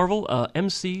 Just for Marvel,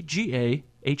 MCGAHAN.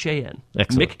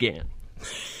 Excellent. McGahan.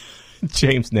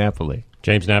 James Napoli.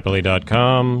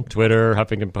 JamesNapoli.com, Twitter,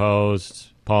 Huffington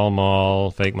Post, Paul Mall,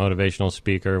 fake motivational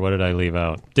speaker. What did I leave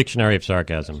out? Dictionary of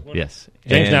Sarcasm. Yes.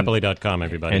 JamesNapoli.com,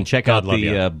 everybody. And check God out love the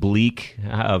you. Bleak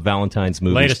Valentine's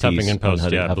movies. Latest piece Huffington Post,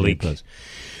 on yeah, Huffington Bleak. Post.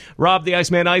 Rob the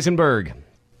Iceman Izenberg.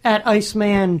 At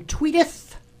Iceman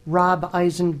tweeteth, Rob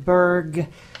Eisenberg,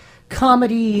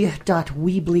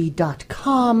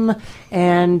 comedy.weebly.com,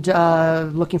 and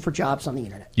looking for jobs on the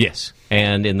internet. Yes.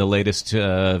 And in the latest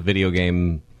video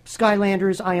game...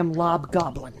 Skylanders, I am Lob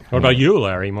Goblin. What about you,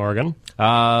 Larry Morgan?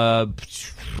 at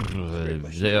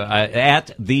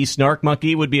the Snark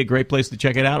Monkey would be a great place to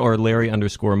check it out, or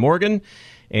Larry_Morgan.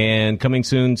 And coming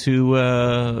soon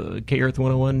to K Earth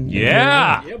 101.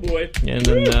 Yeah. Yeah, boy.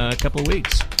 In a couple of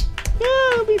weeks. Yeah,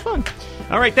 it'll be fun.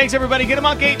 All right, thanks, everybody. Get a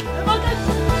monkey.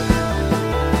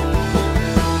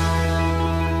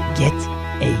 Get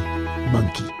a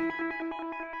monkey.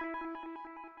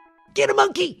 Get a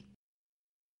monkey!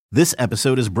 This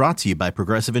episode is brought to you by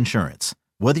Progressive Insurance.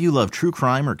 Whether you love true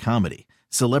crime or comedy,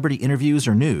 celebrity interviews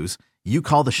or news, you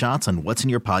call the shots on what's in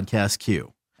your podcast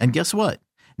queue. And guess what?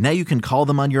 Now you can call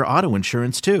them on your auto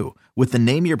insurance too with the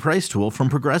Name Your Price tool from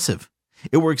Progressive.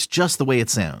 It works just the way it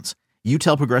sounds. You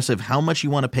tell Progressive how much you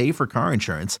want to pay for car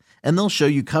insurance, and they'll show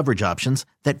you coverage options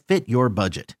that fit your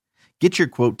budget. Get your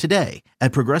quote today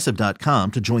at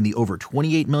Progressive.com to join the over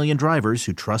 28 million drivers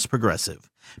who trust Progressive.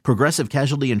 Progressive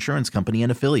Casualty Insurance Company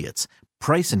and Affiliates.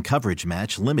 Price and coverage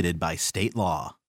match limited by state law.